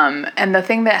 Yeah. And the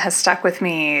thing that has stuck with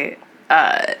me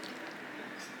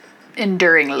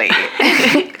enduringly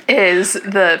is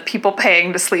the people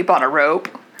paying to sleep on a rope.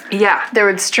 Yeah. They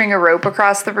would string a rope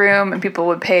across the room and people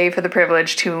would pay for the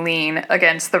privilege to lean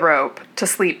against the rope to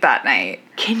sleep that night.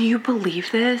 Can you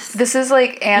believe this? This is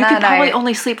like Anna and I... You could probably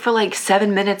only sleep for like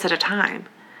 7 minutes at a time.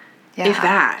 Yeah,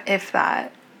 If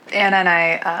that. Anna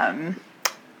and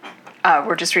I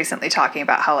were just recently talking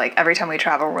about how like every time we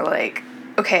travel we're like,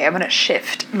 okay, I'm going to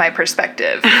shift my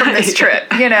perspective from this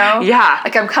trip, you know? Yeah.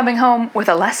 Like I'm coming home with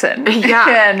a lesson.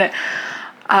 Yeah.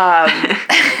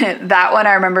 And that one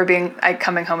I remember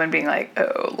coming home and being like,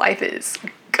 oh, life is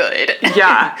good.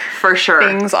 Yeah, for sure.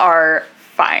 Things are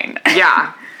fine.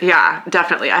 Yeah,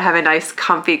 definitely. I have a nice,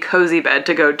 comfy, cozy bed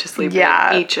to go to sleep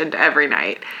in each and every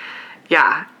night.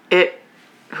 Yeah,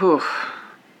 whew.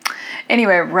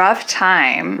 Anyway, rough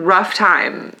time.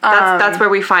 That's where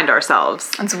we find ourselves.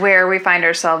 That's where we find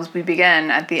ourselves. We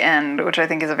begin at the end, which I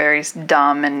think is a very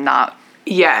dumb and not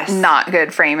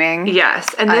good framing.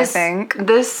 Yes, and this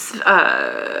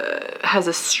has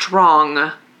a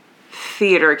strong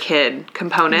theater kid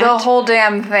component. The whole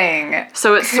damn thing.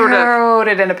 So it's sort of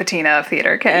coated in a patina of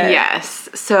theater kid. Yes.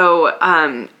 So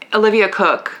Olivia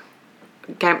Cooke,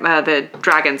 the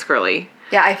Dragon's Girlie.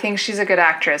 Yeah, I think she's a good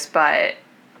actress, but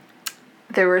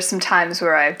there were some times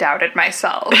where I've doubted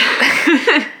myself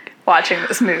watching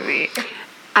this movie.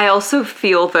 I also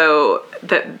feel, though,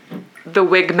 that the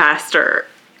wig master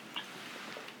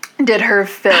did her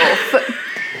filth,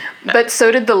 but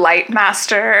so did the light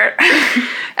master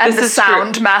and the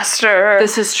sound master.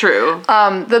 This is true.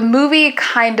 The movie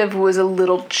kind of was a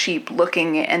little cheap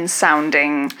looking and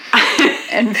sounding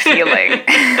and feeling.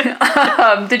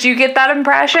 Did you get that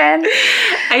impression?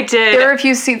 I did. There were a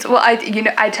few scenes. Well, I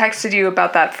texted you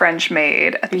about that French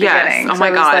maid at the beginning. Oh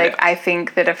my God. I was like, I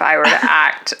think that if I were to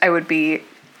act, I would be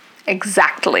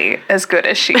exactly as good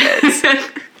as she is.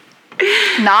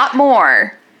 Not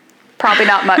more. Probably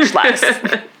not much less.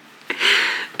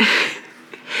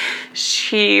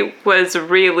 She was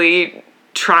really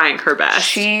trying her best.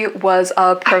 She was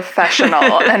a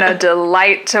professional and a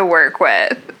delight to work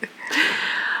with.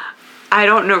 I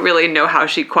don't really know how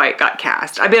she quite got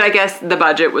cast. I mean, I guess the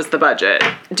budget was the budget.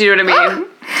 Do you know what I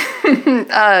mean?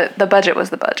 The budget was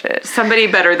the budget. Somebody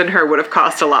better than her would have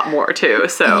cost a lot more too,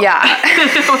 so Yeah.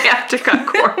 we have to cut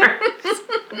corners.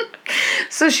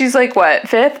 So she's like, what,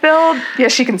 5th build? Yeah,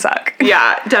 she can suck.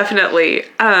 Yeah, definitely.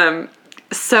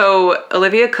 So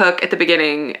Olivia Cooke at the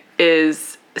beginning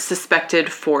is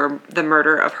suspected for the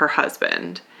murder of her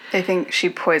husband. I think she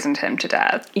poisoned him to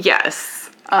death. Yes.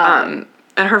 And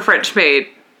her French maid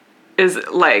is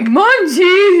like,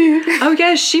 Monty! oh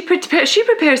yes, she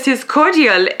prepares his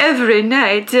cordial every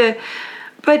night.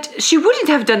 But she wouldn't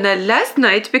have done that last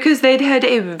night because they'd had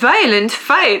a violent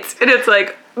fight. And it's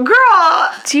like,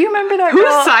 girl, Do you remember that whose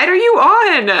girl side are you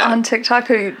on? on TikTok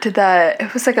who did that?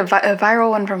 It was like a viral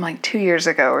one from like 2 years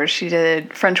ago where she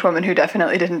did French woman who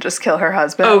definitely didn't just kill her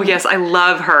husband. Oh yes, I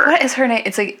love her. What is her name?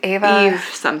 It's like Ava. Eve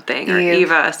something or Eve.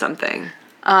 Eva something.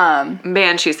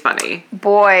 Man, she's funny.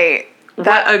 Boy, What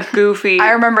a goofy.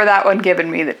 I remember that one giving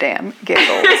me the damn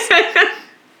giggles.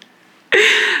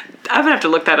 I'm gonna have to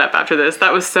look that up after this.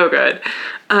 That was so good.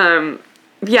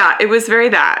 Yeah, it was very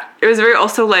that. It was very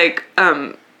also like,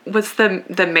 what's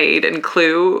the maid in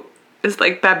Clue? Is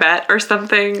like Babette or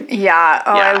something. Yeah.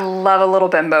 Oh, Yeah. I love a little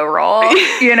bimbo roll.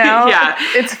 You know? Yeah.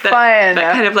 It's That- fun.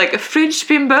 That kind of like French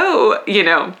bimbo,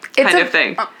 kind of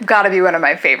thing. Gotta be one of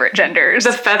my favorite genders.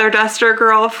 The feather duster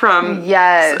girl from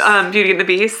Yes. Beauty and the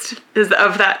Beast is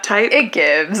of that type. It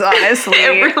gives, honestly.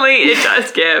 it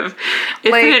does give.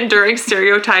 It's Like- an enduring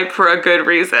stereotype for a good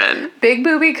reason. Big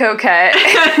booby coquette.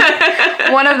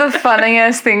 One of the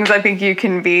funniest things I think you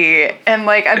can be. And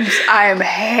like I'm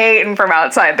hating from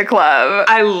outside the club.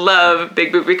 I love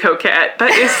Big Booby Coquette. That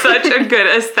is such a good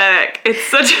aesthetic. It's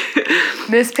such.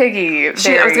 Miss Piggy. I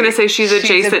was gonna say she's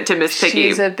adjacent to Miss Piggy.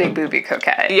 She's a big booby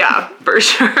coquette. Yeah, for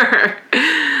sure.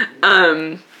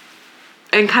 And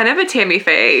kind of a Tammy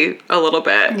Faye a little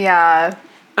bit. Yeah.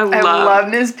 I I love. love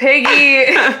Miss Piggy.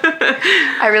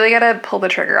 I really gotta pull the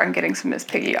trigger on getting some Miss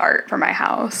Piggy art for my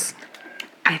house.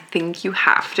 I think you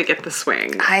have to get the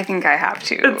swing. I think I have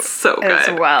to. It's so As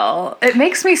good. well. It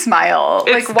makes me smile.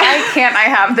 It's- Like, why can't I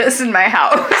have this in my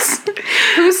house?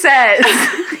 Who says?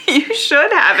 You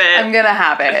should have it. I'm gonna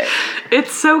have it.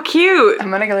 It's so cute.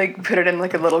 I'm gonna like put it in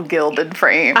like a little gilded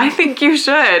frame. I think you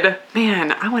should.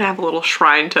 Man, I want to have a little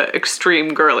shrine to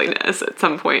extreme girliness at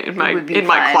some point in my would be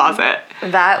my fun. closet.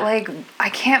 That like I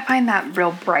can't find that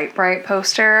real bright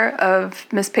poster of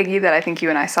Miss Piggy that I think you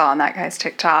and I saw on that guy's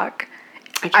TikTok.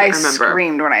 I can't I remember.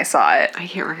 screamed when I saw it. I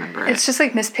can't remember It's just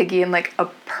like Miss Piggy in like a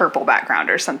purple background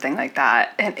or something like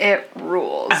that, and it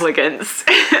rules. Elegance.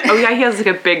 Oh yeah, he has like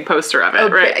a big poster of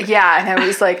it, right? Yeah, and I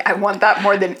was like, I want that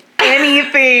more than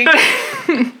anything.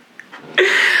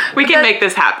 We can make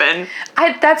this happen.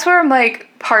 That's where I'm like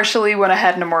partially went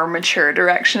ahead in a more mature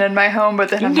direction in my home, but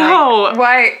then I'm No.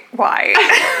 like, why?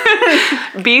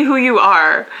 Be who you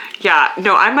are. Yeah.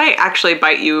 No, I might actually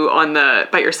bite your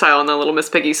style on the little Miss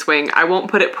Piggy swing. I won't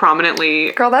put it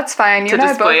prominently. Girl, that's fine. You and I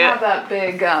both display it. have that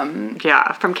big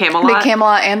Yeah, from Camelot. the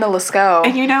Camelot and the Lascaux.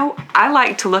 And I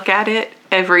like to look at it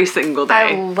every single day.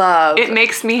 I love It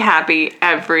makes me happy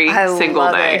every single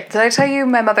love day. it. Did I tell you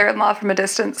my mother-in-law from a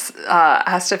distance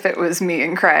asked if it was me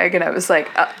and Craig, and I was like,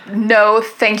 no,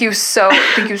 thank you so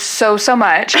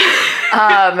much.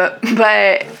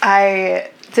 But I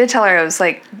did tell her, I was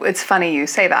like, it's funny you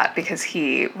say that because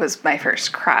he was my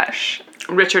first crush.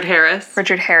 Richard Harris.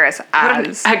 Richard Harris What an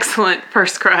as excellent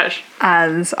first crush.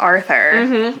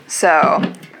 Arthur. So,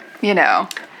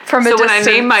 from a So distance. when I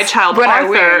name my child when I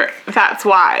Arthur, wink. that's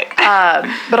why.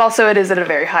 But also it is at a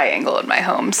very high angle in my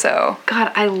home, so.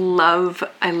 God, I love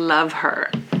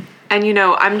her. And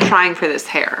I'm trying for this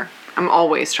hair. I'm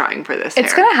always trying for this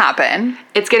It's hair. gonna happen.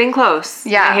 It's getting close.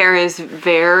 Yeah. My hair is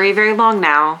very, very long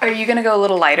now. Are you gonna go a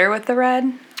little lighter with the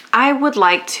red? I would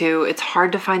like to. It's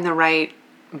hard to find the right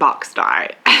box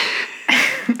dye.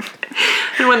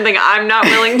 And one thing I'm not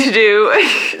willing to do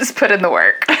Just put in the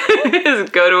work. is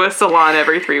go to a salon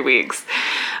every 3 weeks.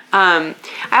 I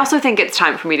also think it's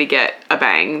time for me to get a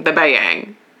bang, the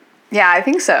bayang. Yeah, I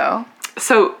think so.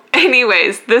 So,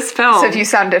 anyways, this film. So if you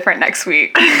sound different next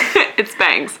week. It's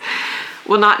bangs.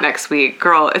 Well, not next week.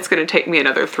 Girl, it's going to take me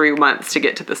another 3 months to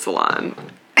get to the salon.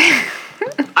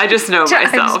 I just know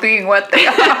Times myself. being what they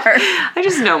are. I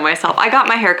just know myself. I got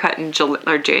my hair cut in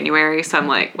January, so I'm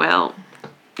like, well,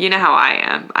 you know how I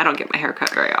am. I don't get my hair cut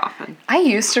very often. I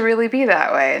used to really be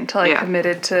that way until I Yeah.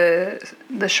 committed to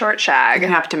the short shag. You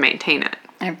have to maintain it.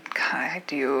 I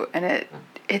do, and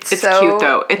It's It's so cute,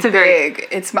 though. It's a very-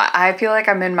 big. I feel like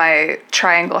I'm in my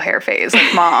triangle hair phase,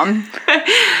 like Mom.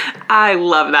 I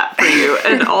love that for you.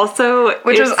 And also,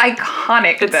 Which was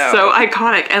iconic, it's though. so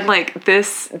iconic. And like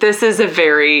this is a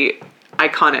very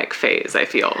iconic phase, I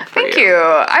feel. Thank you.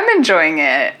 I'm enjoying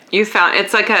it. You found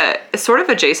it's like it's sort of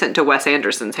adjacent to Wes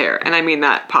Anderson's hair, and I mean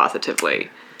that positively.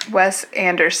 Wes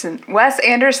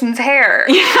Anderson's hair.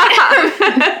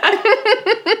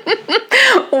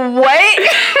 What?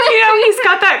 He's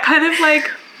got that kind of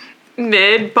like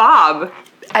mid bob.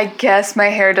 I guess my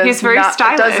hair He's very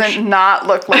stylish. doesn't not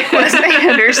look like Wes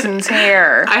Anderson's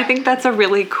hair. I think that's a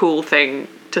really cool thing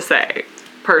to say,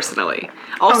 personally.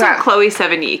 Also, Okay. Chloe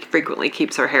Sevigny frequently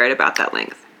keeps her hair at about that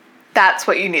length. That's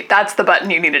what you need. That's the button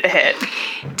you needed to hit.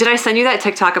 Did I send you that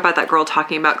TikTok about that girl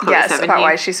talking about Chloe Yes, Sevigny? about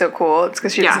why she's so cool. It's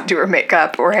because she Yeah. doesn't do her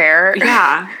makeup or hair.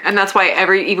 Yeah, and that's why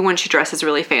even when she dresses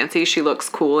really fancy, she looks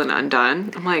cool and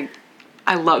undone. I'm like,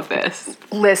 I love this.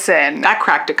 Listen, That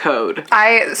cracked a code.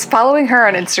 following her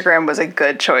on Instagram was a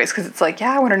good choice because it's like,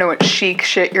 yeah, I want to know what chic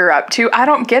shit you're up to. I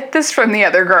don't get this from the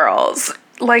other girls.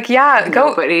 Like, yeah, go.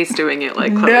 Nobody's doing it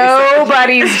like Chloe.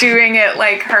 Nobody's doing it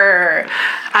like her.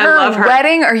 I love her.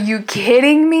 Wedding? Are you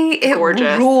kidding me? It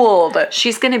Gorgeous. ruled.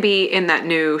 She's gonna be in that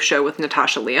new show with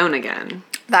Natasha Lyonne again.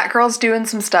 That girl's doing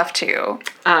some stuff too.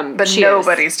 But She is.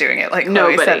 nobody's doing it like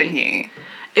Chloe Nobody. Sevigny.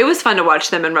 It was fun to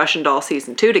watch them in Russian Doll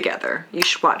season 2 together. You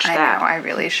should watch I that. know, I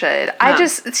really should.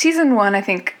 Season 1, I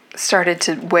think, started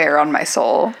to wear on my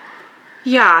soul.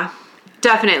 Yeah,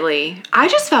 definitely. I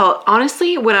just felt,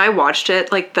 honestly, when I watched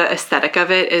it, like the aesthetic of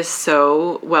it is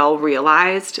so well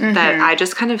realized that I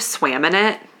just kind of swam in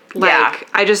it. Like,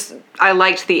 Yeah. I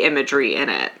liked the imagery in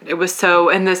it. It was so,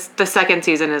 and the second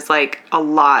season is like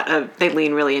they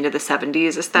lean really into the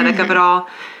 70s aesthetic of it all.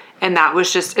 And that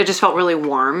was it just felt really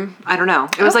warm. I don't know.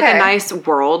 It was like a Okay. nice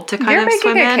world to kind You're of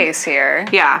swim making a in. case here.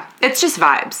 Yeah, it's just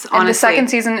vibes, honestly. And the second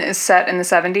season is set in the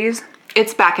 70s?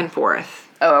 It's back and forth.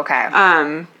 Oh, okay.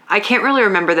 I can't really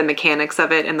remember the mechanics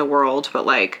of it in the world, but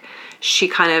like she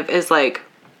kind of is like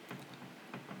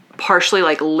partially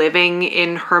like living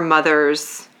in her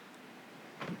mother's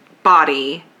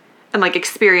body and like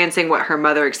experiencing what her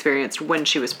mother experienced when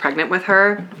she was pregnant with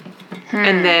her.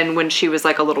 And then when she was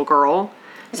like a little girl.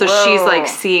 So she's like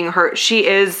she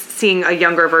is seeing a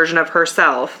younger version of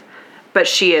herself, but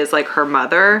she is like her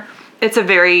mother. It's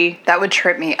that would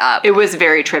trip me up. it was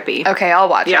very trippy. Okay, I'll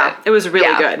watch Yeah, it. it was really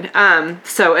Yeah. good.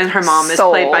 And her mom is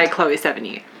Sold. played by Chloe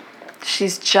Sevigny.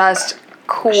 She's just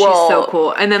cool. She's so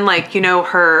cool. And then like,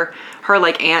 her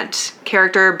like aunt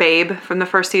character, Babe, from the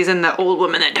first season, the old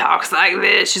woman that talks like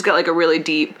this. She's got like a really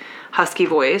deep husky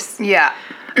voice. Yeah.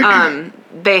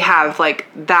 They have like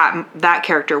that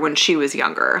character when she was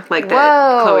younger. Like that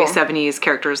Whoa. Chloe Sevigny's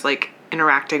character is like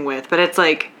interacting with. But it's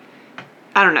like,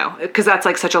 I don't know, because that's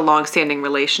like such a long-standing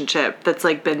relationship that's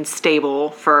like been stable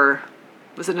for,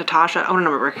 was it Natasha? I don't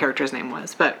remember what her character's name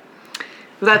was, but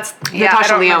that's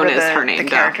Natasha Lyonne is her name. The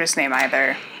character's name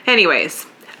either. Anyways,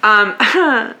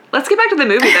 let's get back to the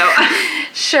movie though.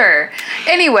 Sure.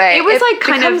 Anyway, It was, like,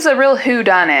 kind becomes a real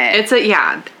whodunit. It's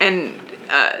and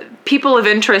people of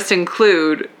interest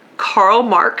include Karl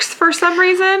Marx for some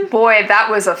reason. Boy, that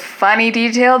was a funny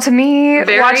detail to me.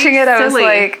 Very Watching it, I was silly.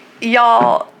 like,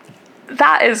 y'all,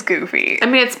 that is goofy. I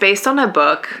mean, it's based on a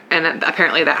book, and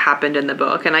apparently that happened in the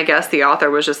book, and I guess the author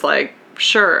was just like,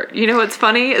 sure. You know what's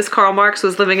funny is Karl Marx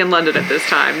was living in London at this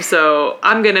time, so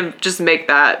I'm gonna just make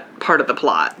that part of the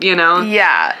plot, you know?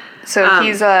 Yeah. So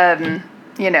he's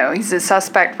he's a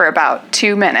suspect for about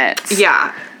 2 minutes.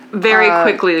 Yeah. Very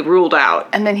quickly ruled out.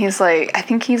 And then he's like,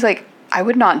 I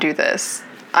would not do this.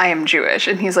 I am Jewish.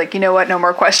 And he's like, you know what? No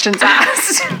more questions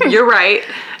asked. You're right.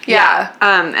 Yeah.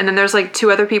 And then there's like 2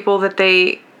 other people that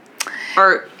they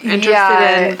are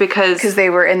interested in because they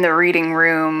were in the reading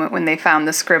room when they found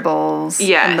the scribbles in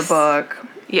the Yes. book.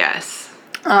 yes.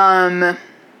 And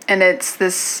it's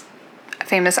this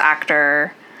famous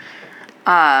actor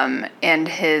and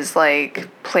his like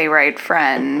playwright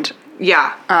friend,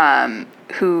 Yeah.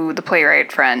 who the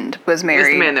playwright friend was It's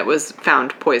married the man that was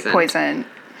found poisoned. poison.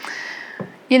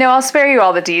 You know, I'll spare you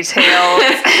all the details,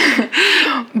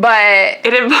 but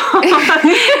It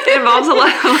involves a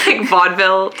lot of like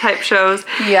vaudeville type shows.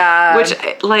 yeah, Which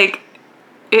like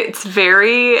it's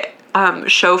very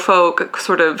show folk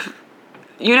sort of,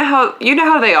 you know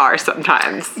how they are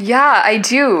sometimes. yeah, I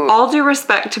do. All due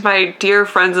respect to my dear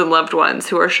friends and loved ones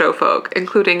who are show folk,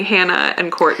 including Hannah and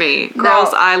Courtney. Girls,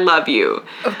 I love you.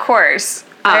 Of course.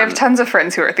 I have tons of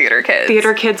friends who are theater kids.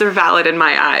 Theater kids are valid in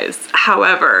my eyes.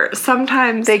 However,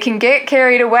 sometimes They can get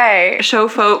carried away. show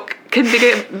folk can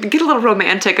get a little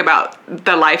romantic about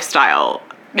the lifestyle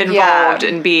involved Yeah.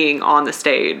 in being on the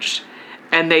stage.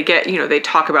 and they get, they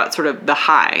talk about sort of the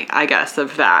high, I guess,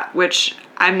 of that, which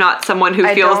I'm not someone who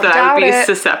feels don't that I would be doubt it.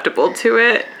 susceptible to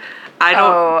it. I don't.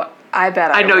 Oh, I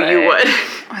bet I know would. you would.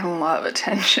 I love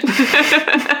attention.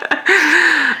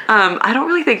 I don't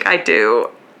really think I do.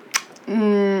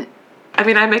 I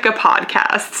mean, I make a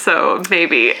podcast, so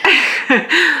maybe.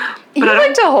 You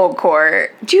like to hold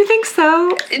court. Do you think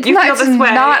so? It's You not, feel it's this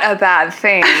way? not a bad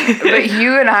thing, but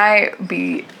you and I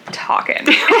be talking.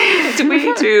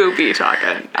 We do be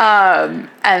talking. And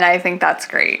I think that's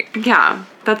great. Yeah,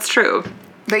 that's true.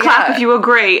 But Clap yeah. if you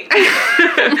agree.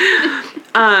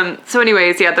 So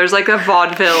anyways, yeah, there's like a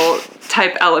vaudeville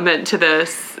type element to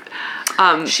this.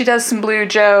 She does some blue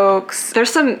jokes. There's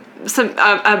some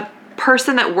a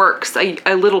person that works, a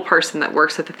little person that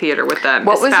works at the theater with them.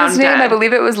 What is was found his name? dead. I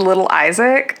believe it was Little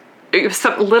Isaac. It was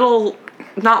some little,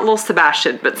 not little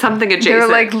Sebastian, but something adjacent. They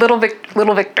were like Little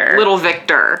Victor. Little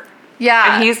Victor.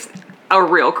 Yeah. And he's a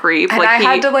real creep. And I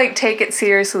had to like take it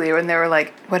seriously when they were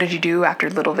like, "What did you do after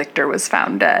Little Victor was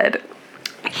found dead?"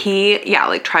 He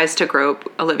tries to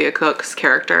grope Olivia Cook's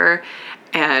character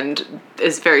and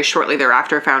is very shortly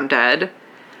thereafter found dead.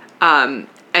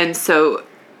 And so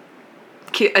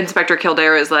Inspector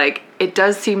Kildare is like, it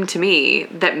does seem to me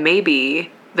that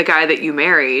maybe the guy that you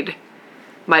married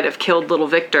might have killed little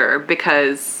Victor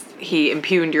because he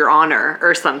impugned your honor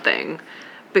or something.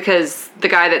 Because the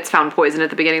guy that's found poison at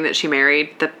the beginning that she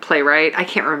married, the playwright, I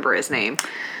can't remember his name.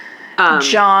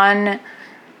 John.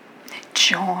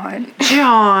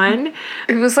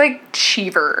 It was like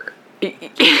Cheever.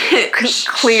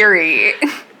 Cleary.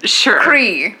 Sure.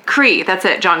 Cree, that's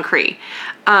it, John Cree.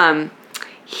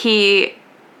 He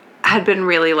had been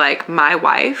really like, my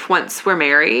wife, once we're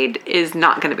married, is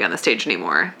not going to be on the stage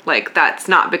anymore. Like, that's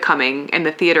not becoming, and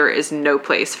the theater is no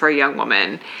place for a young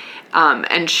woman.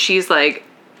 And she's like,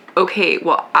 okay,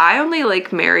 well, I only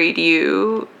like married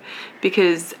you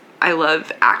because I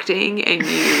love acting, and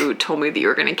you told me that you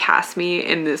were going to cast me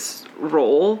in this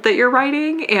role that you're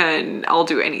writing, and I'll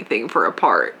do anything for a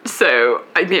part. So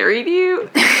I married you.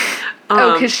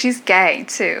 Because she's gay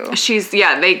too.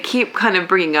 They keep kind of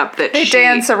bringing up that They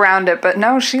dance around it, but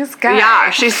no, she's gay. Yeah,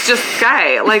 she's just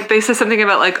gay. Like, they say something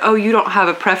about like, oh, you don't have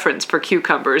a preference for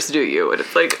cucumbers, do you? And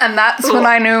it's like... And that's when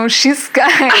I knew she's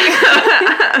gay.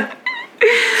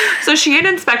 So she and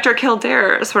Inspector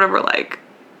Kildare sort of were like,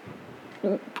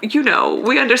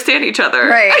 we understand each other.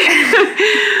 Right.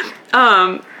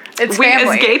 It's we,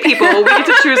 family. as gay people, we get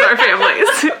to choose our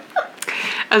families.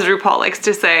 As RuPaul likes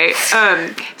to say.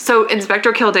 So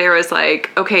Inspector Kildare is like,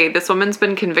 okay, this woman's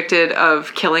been convicted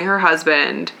of killing her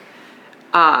husband,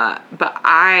 but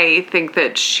I think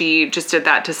that she just did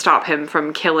that to stop him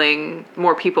from killing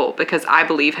more people because I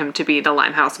believe him to be the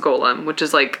Limehouse Golem, which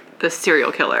is like the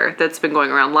serial killer that's been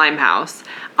going around Limehouse.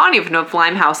 I don't even know if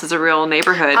Limehouse is a real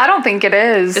neighborhood. I don't think it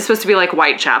is. It's supposed to be like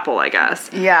Whitechapel, I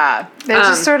guess. Yeah. They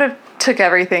just sort of took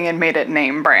everything and made it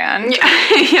name brand.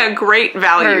 Yeah, great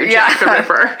value, Jack the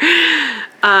Ripper.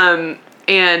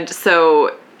 And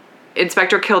so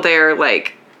Inspector Kildare,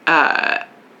 like,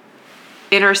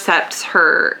 intercepts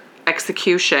her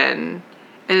execution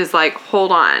and is like,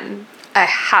 hold on. I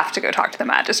have to go talk to the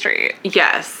magistrate.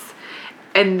 Yes.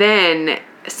 And then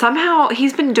somehow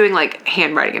he's been doing like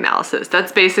handwriting analysis.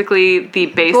 That's basically the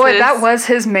basis. Boy, that was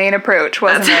his main approach,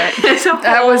 wasn't it?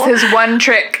 That was his one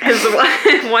trick. His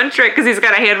one trick, because he's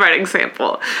got a handwriting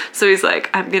sample. So he's like,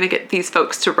 I'm going to get these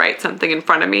folks to write something in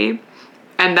front of me,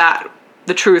 and that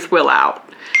the truth will out.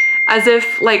 As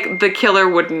if, like, the killer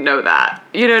wouldn't know that.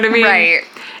 You know what I mean? Right.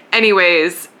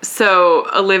 Anyways, so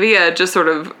Olivia just sort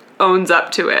of owns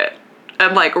up to it.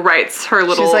 And, like, writes her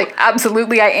little... She's like,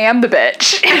 absolutely, I am the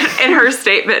bitch. In her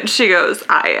statement, she goes,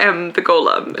 I am the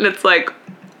golem. And it's like,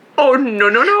 oh, no.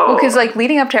 Well, because, like,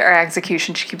 leading up to her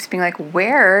execution, she keeps being like,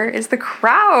 where is the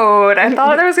crowd? I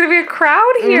thought there was going to be a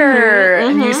crowd here.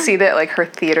 And you see that, like, her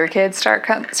theater kid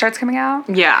starts coming out.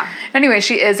 Yeah. Anyway,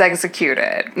 she is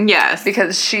executed. Yes.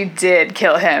 Because she did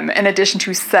kill him, in addition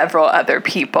to several other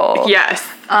people. Yes.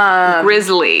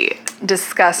 Grisly.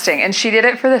 Disgusting. And she did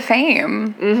it for the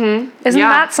fame. Mm-hmm. Isn't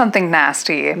that something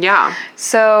nasty? Yeah.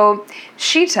 So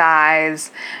she dies,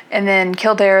 and then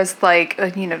Kildare's like,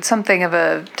 something of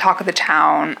a talk of the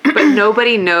town. But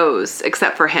nobody knows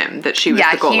except for him that she was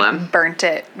the golem. He burnt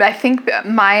it. I think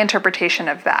my interpretation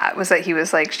of that was that he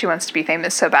was like, she wants to be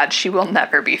famous so bad she will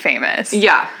never be famous.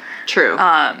 Yeah, true.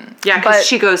 Because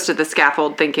she goes to the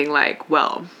scaffold thinking like,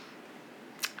 well,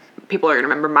 people are going to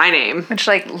remember my name. Which,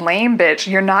 like, lame bitch,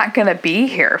 you're not going to be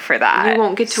here for that. You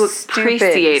won't get to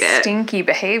appreciate it. Stinky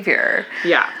behavior.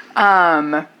 Yeah.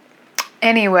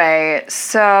 Anyway,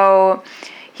 so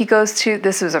He goes to,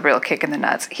 this was a real kick in the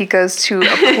nuts. He goes to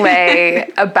a play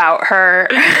about her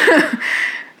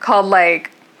called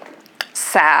like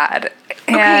Sad.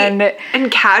 And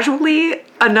casually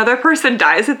another person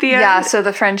dies at the end. Yeah, so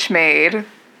the French maid,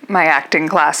 my acting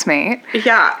classmate.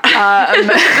 Yeah.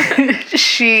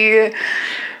 She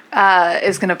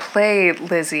is gonna play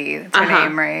Lizzie. That's her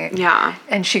name, right? Yeah.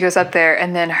 And she goes up there,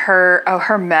 and then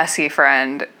her messy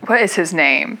friend. What is his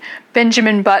name?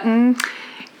 Benjamin Button.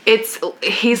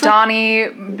 He's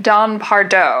Don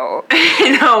Pardo.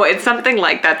 No, it's something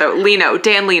like that though.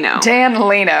 Dan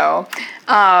Leno.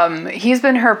 He's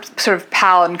been her sort of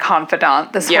pal and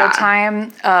confidant this whole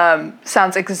time.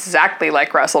 Sounds exactly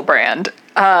like Russell Brand.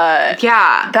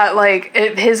 That like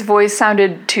his voice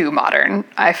sounded too modern.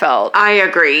 I felt. I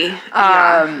agree.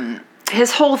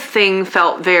 His whole thing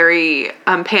felt very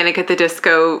Panic at the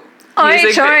Disco.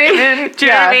 Music. Do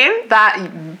you know what I mean?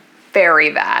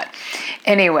 That.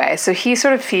 Anyway, so he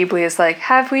sort of feebly is like,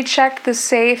 have we checked the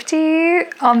safety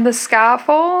on the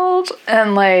scaffold?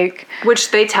 And like...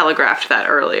 Which they telegraphed that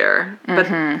earlier, but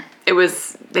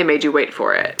they made you wait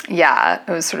for it. Yeah,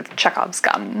 it was sort of Chekhov's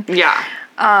gun. Yeah.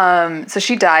 So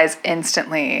she dies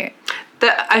instantly.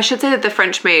 I should say that the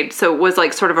French maid was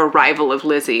like sort of a rival of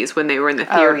Lizzie's when they were in the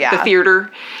theater.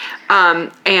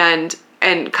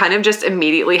 And kind of just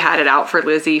immediately had it out for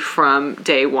Lizzie from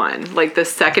day one. Like, the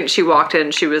second she walked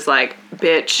in, she was like,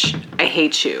 bitch, I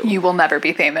hate you. You will never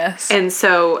be famous. And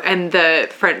the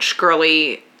French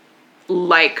girlie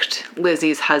liked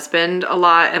Lizzie's husband a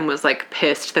lot and was, like,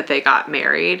 pissed that they got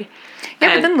married.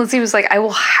 Yeah, but then Lizzie was like, I will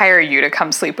hire you to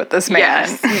come sleep with this man.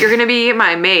 Yes, you're going to be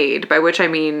my maid, by which I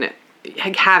mean...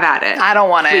 have at it. I don't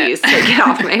want it. Please, take it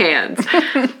off my hands.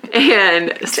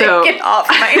 And so... Take it off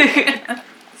my hands.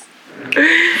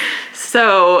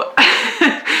 So,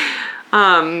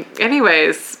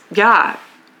 anyways, yeah,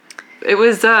 it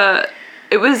was a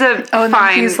and fine.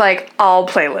 Then he's like, I'll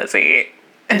play Lizzie.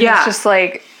 And Yeah. it's just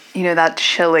like, that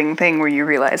chilling thing where you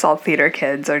realize all theater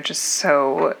kids are just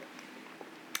so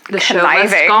the show must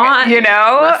conniving, go on.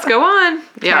 Let's go on.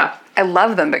 Yeah. I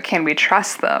love them, but can we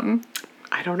trust them?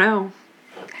 I don't know.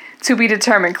 To be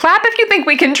determined. Clap if you think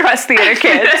we can trust theater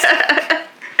kids.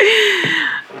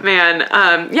 Man,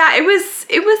 it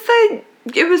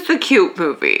was the cute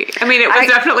movie. I mean, it was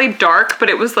definitely dark, but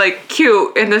it was like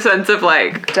cute in the sense of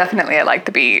like... Definitely, I like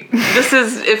the beat.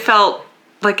 It felt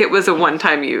like it was a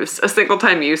single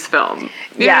time use film.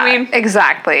 You know what I mean?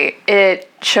 Exactly. It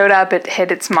showed up, it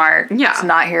hit its mark. Yeah. It's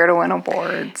not here to win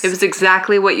awards. It was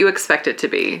exactly what you expect it to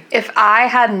be. If I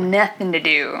had nothing to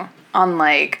do on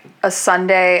like a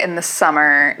Sunday in the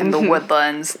summer in the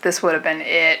woodlands, this would have been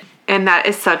it. And that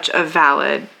is such a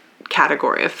valid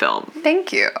category of film.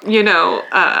 Thank you.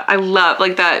 I love,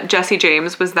 like, that Jesse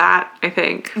James was that, I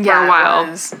think, for a while. It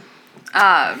was.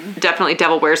 Definitely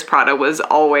Devil Wears Prada was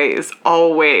always,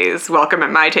 always welcome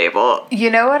at my table. You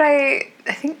know what I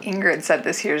think Ingrid said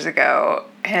this years ago,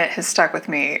 and it has stuck with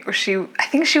me, where I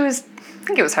think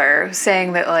it was her,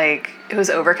 saying that, like, it was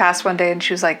overcast one day, and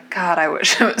she was like, God, I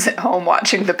wish I was at home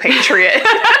watching The Patriot.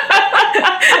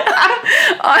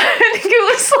 I think it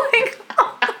was, like,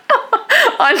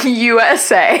 on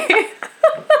USA.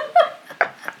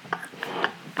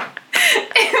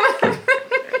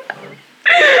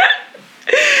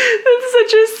 That's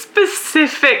such a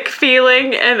specific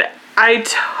feeling, and I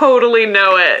totally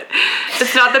know it.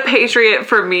 It's not The Patriot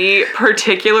for me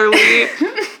particularly,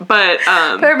 but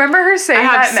I remember her saying I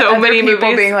have that, so and many people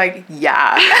movies being like,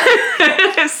 yeah.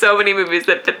 There's so many movies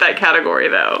that fit that category,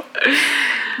 though.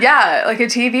 Yeah, like a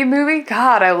TV movie.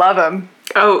 God, I love them.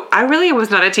 Oh, I really was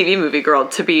not a TV movie girl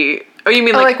to be. Oh, you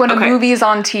mean like when a movie's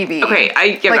on TV? Okay,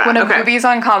 I get like that. when a movie's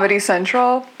on Comedy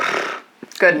Central.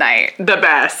 Good night. The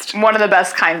best. One of the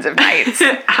best kinds of nights.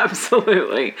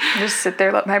 Absolutely. Just sit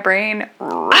there, let my brain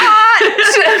rot.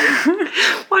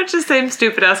 Watch the same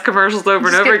stupid ass commercials over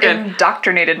and over again.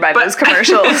 Indoctrinated by those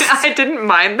commercials. I didn't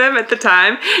mind them at the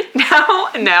time.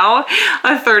 Now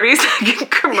a 30-second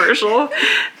commercial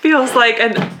feels like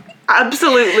an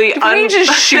absolutely Why don't you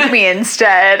just shoot me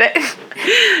instead?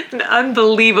 An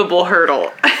unbelievable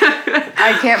hurdle.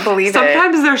 I can't believe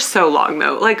Sometimes they're so long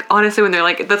though. Like, honestly, when they're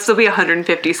like, that'll still be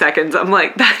 150 seconds, I'm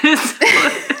like, that is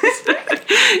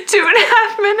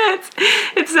 2.5 minutes.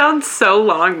 It sounds so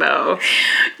long though.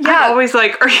 Yeah. I'm always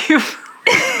like, are you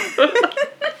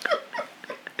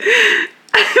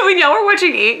when y'all were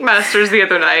watching Ink Masters the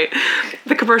other night,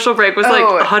 the commercial break was like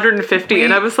 150,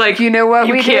 and I was like, you know what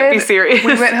you we can't did? be serious.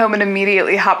 We went home and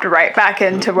immediately hopped right back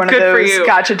into one of Good for those you.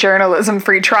 gotcha journalism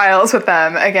free trials with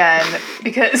them again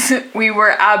because we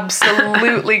were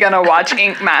absolutely going to watch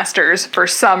Ink Masters for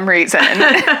some reason.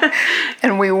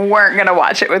 And we weren't going to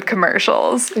watch it with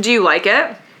commercials. Do you like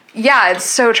it? Yeah, it's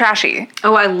so trashy.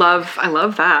 Oh, I love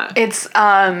that. It's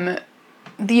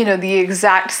the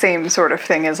exact same sort of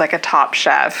thing as like a Top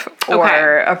Chef or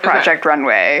Okay. a Project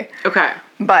Runway, Okay.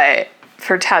 but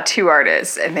for tattoo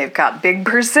artists, and they've got big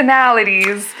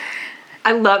personalities.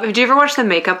 Did you ever watch the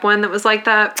makeup one that was like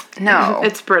that? No.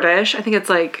 It's British. I think it's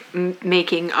like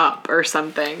making up or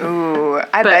something. Ooh,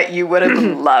 I bet you would have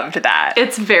loved that.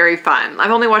 It's very fun. I've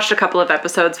only watched a couple of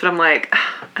episodes, but I'm like,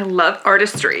 I love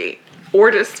artistry.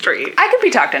 I could be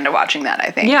talked into watching that,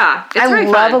 I think. Yeah, it's I very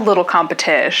love fun. a little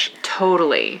competition.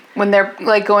 Totally. When they're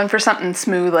like going for something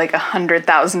smooth, like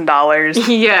 $100,000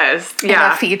 Yes. in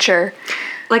Yeah. a feature.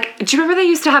 Like, do you remember they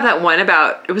used to have that one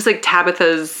about, it was like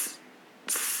Tabitha's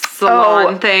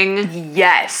salon thing?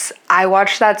 Yes. I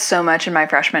watched that so much in my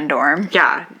freshman dorm.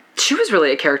 Yeah. She was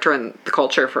really a character in the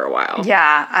culture for a while.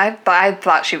 Yeah, I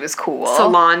thought she was cool.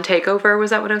 Salon Takeover,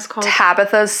 was that what it was called?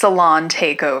 Tabitha's Salon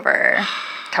Takeover.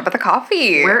 Tabitha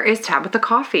Coffee. Where is Tabitha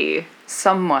Coffee?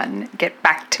 Someone get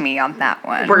back to me on that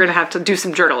one. We're going to have to do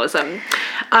some journalism.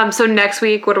 So next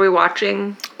week, what are we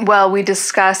watching? Well, we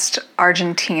discussed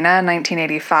Argentina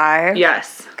 1985.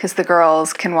 Yes. Because the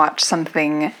girls can watch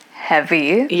something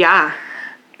heavy, Yeah.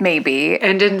 maybe.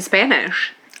 And in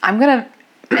Spanish. And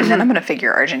then I'm gonna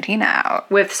figure Argentina out.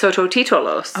 With Soto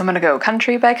Titolos. I'm gonna go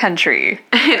country by country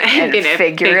and and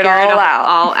figure it all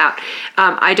out.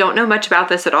 I don't know much about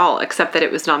this at all, except that it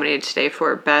was nominated today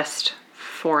for Best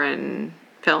Foreign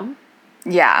Film.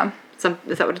 Yeah,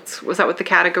 Was that what the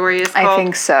category is called? I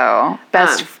think so.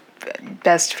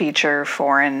 Best feature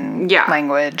foreign Yeah.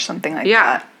 language, something like Yeah.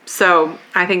 that. So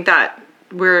I think that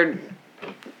we're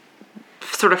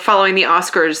sort of following the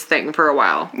Oscars thing for a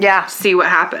while. Yeah. See what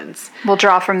happens. We'll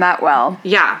draw from that well.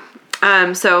 Yeah.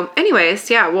 So anyways,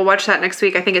 yeah, we'll watch that next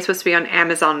week. I think it's supposed to be on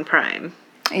Amazon Prime.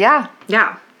 Yeah,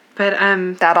 Yeah. But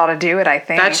that ought to do it, I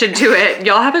think. that should do it.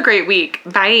 Y'all have a great week.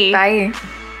 Bye. Bye.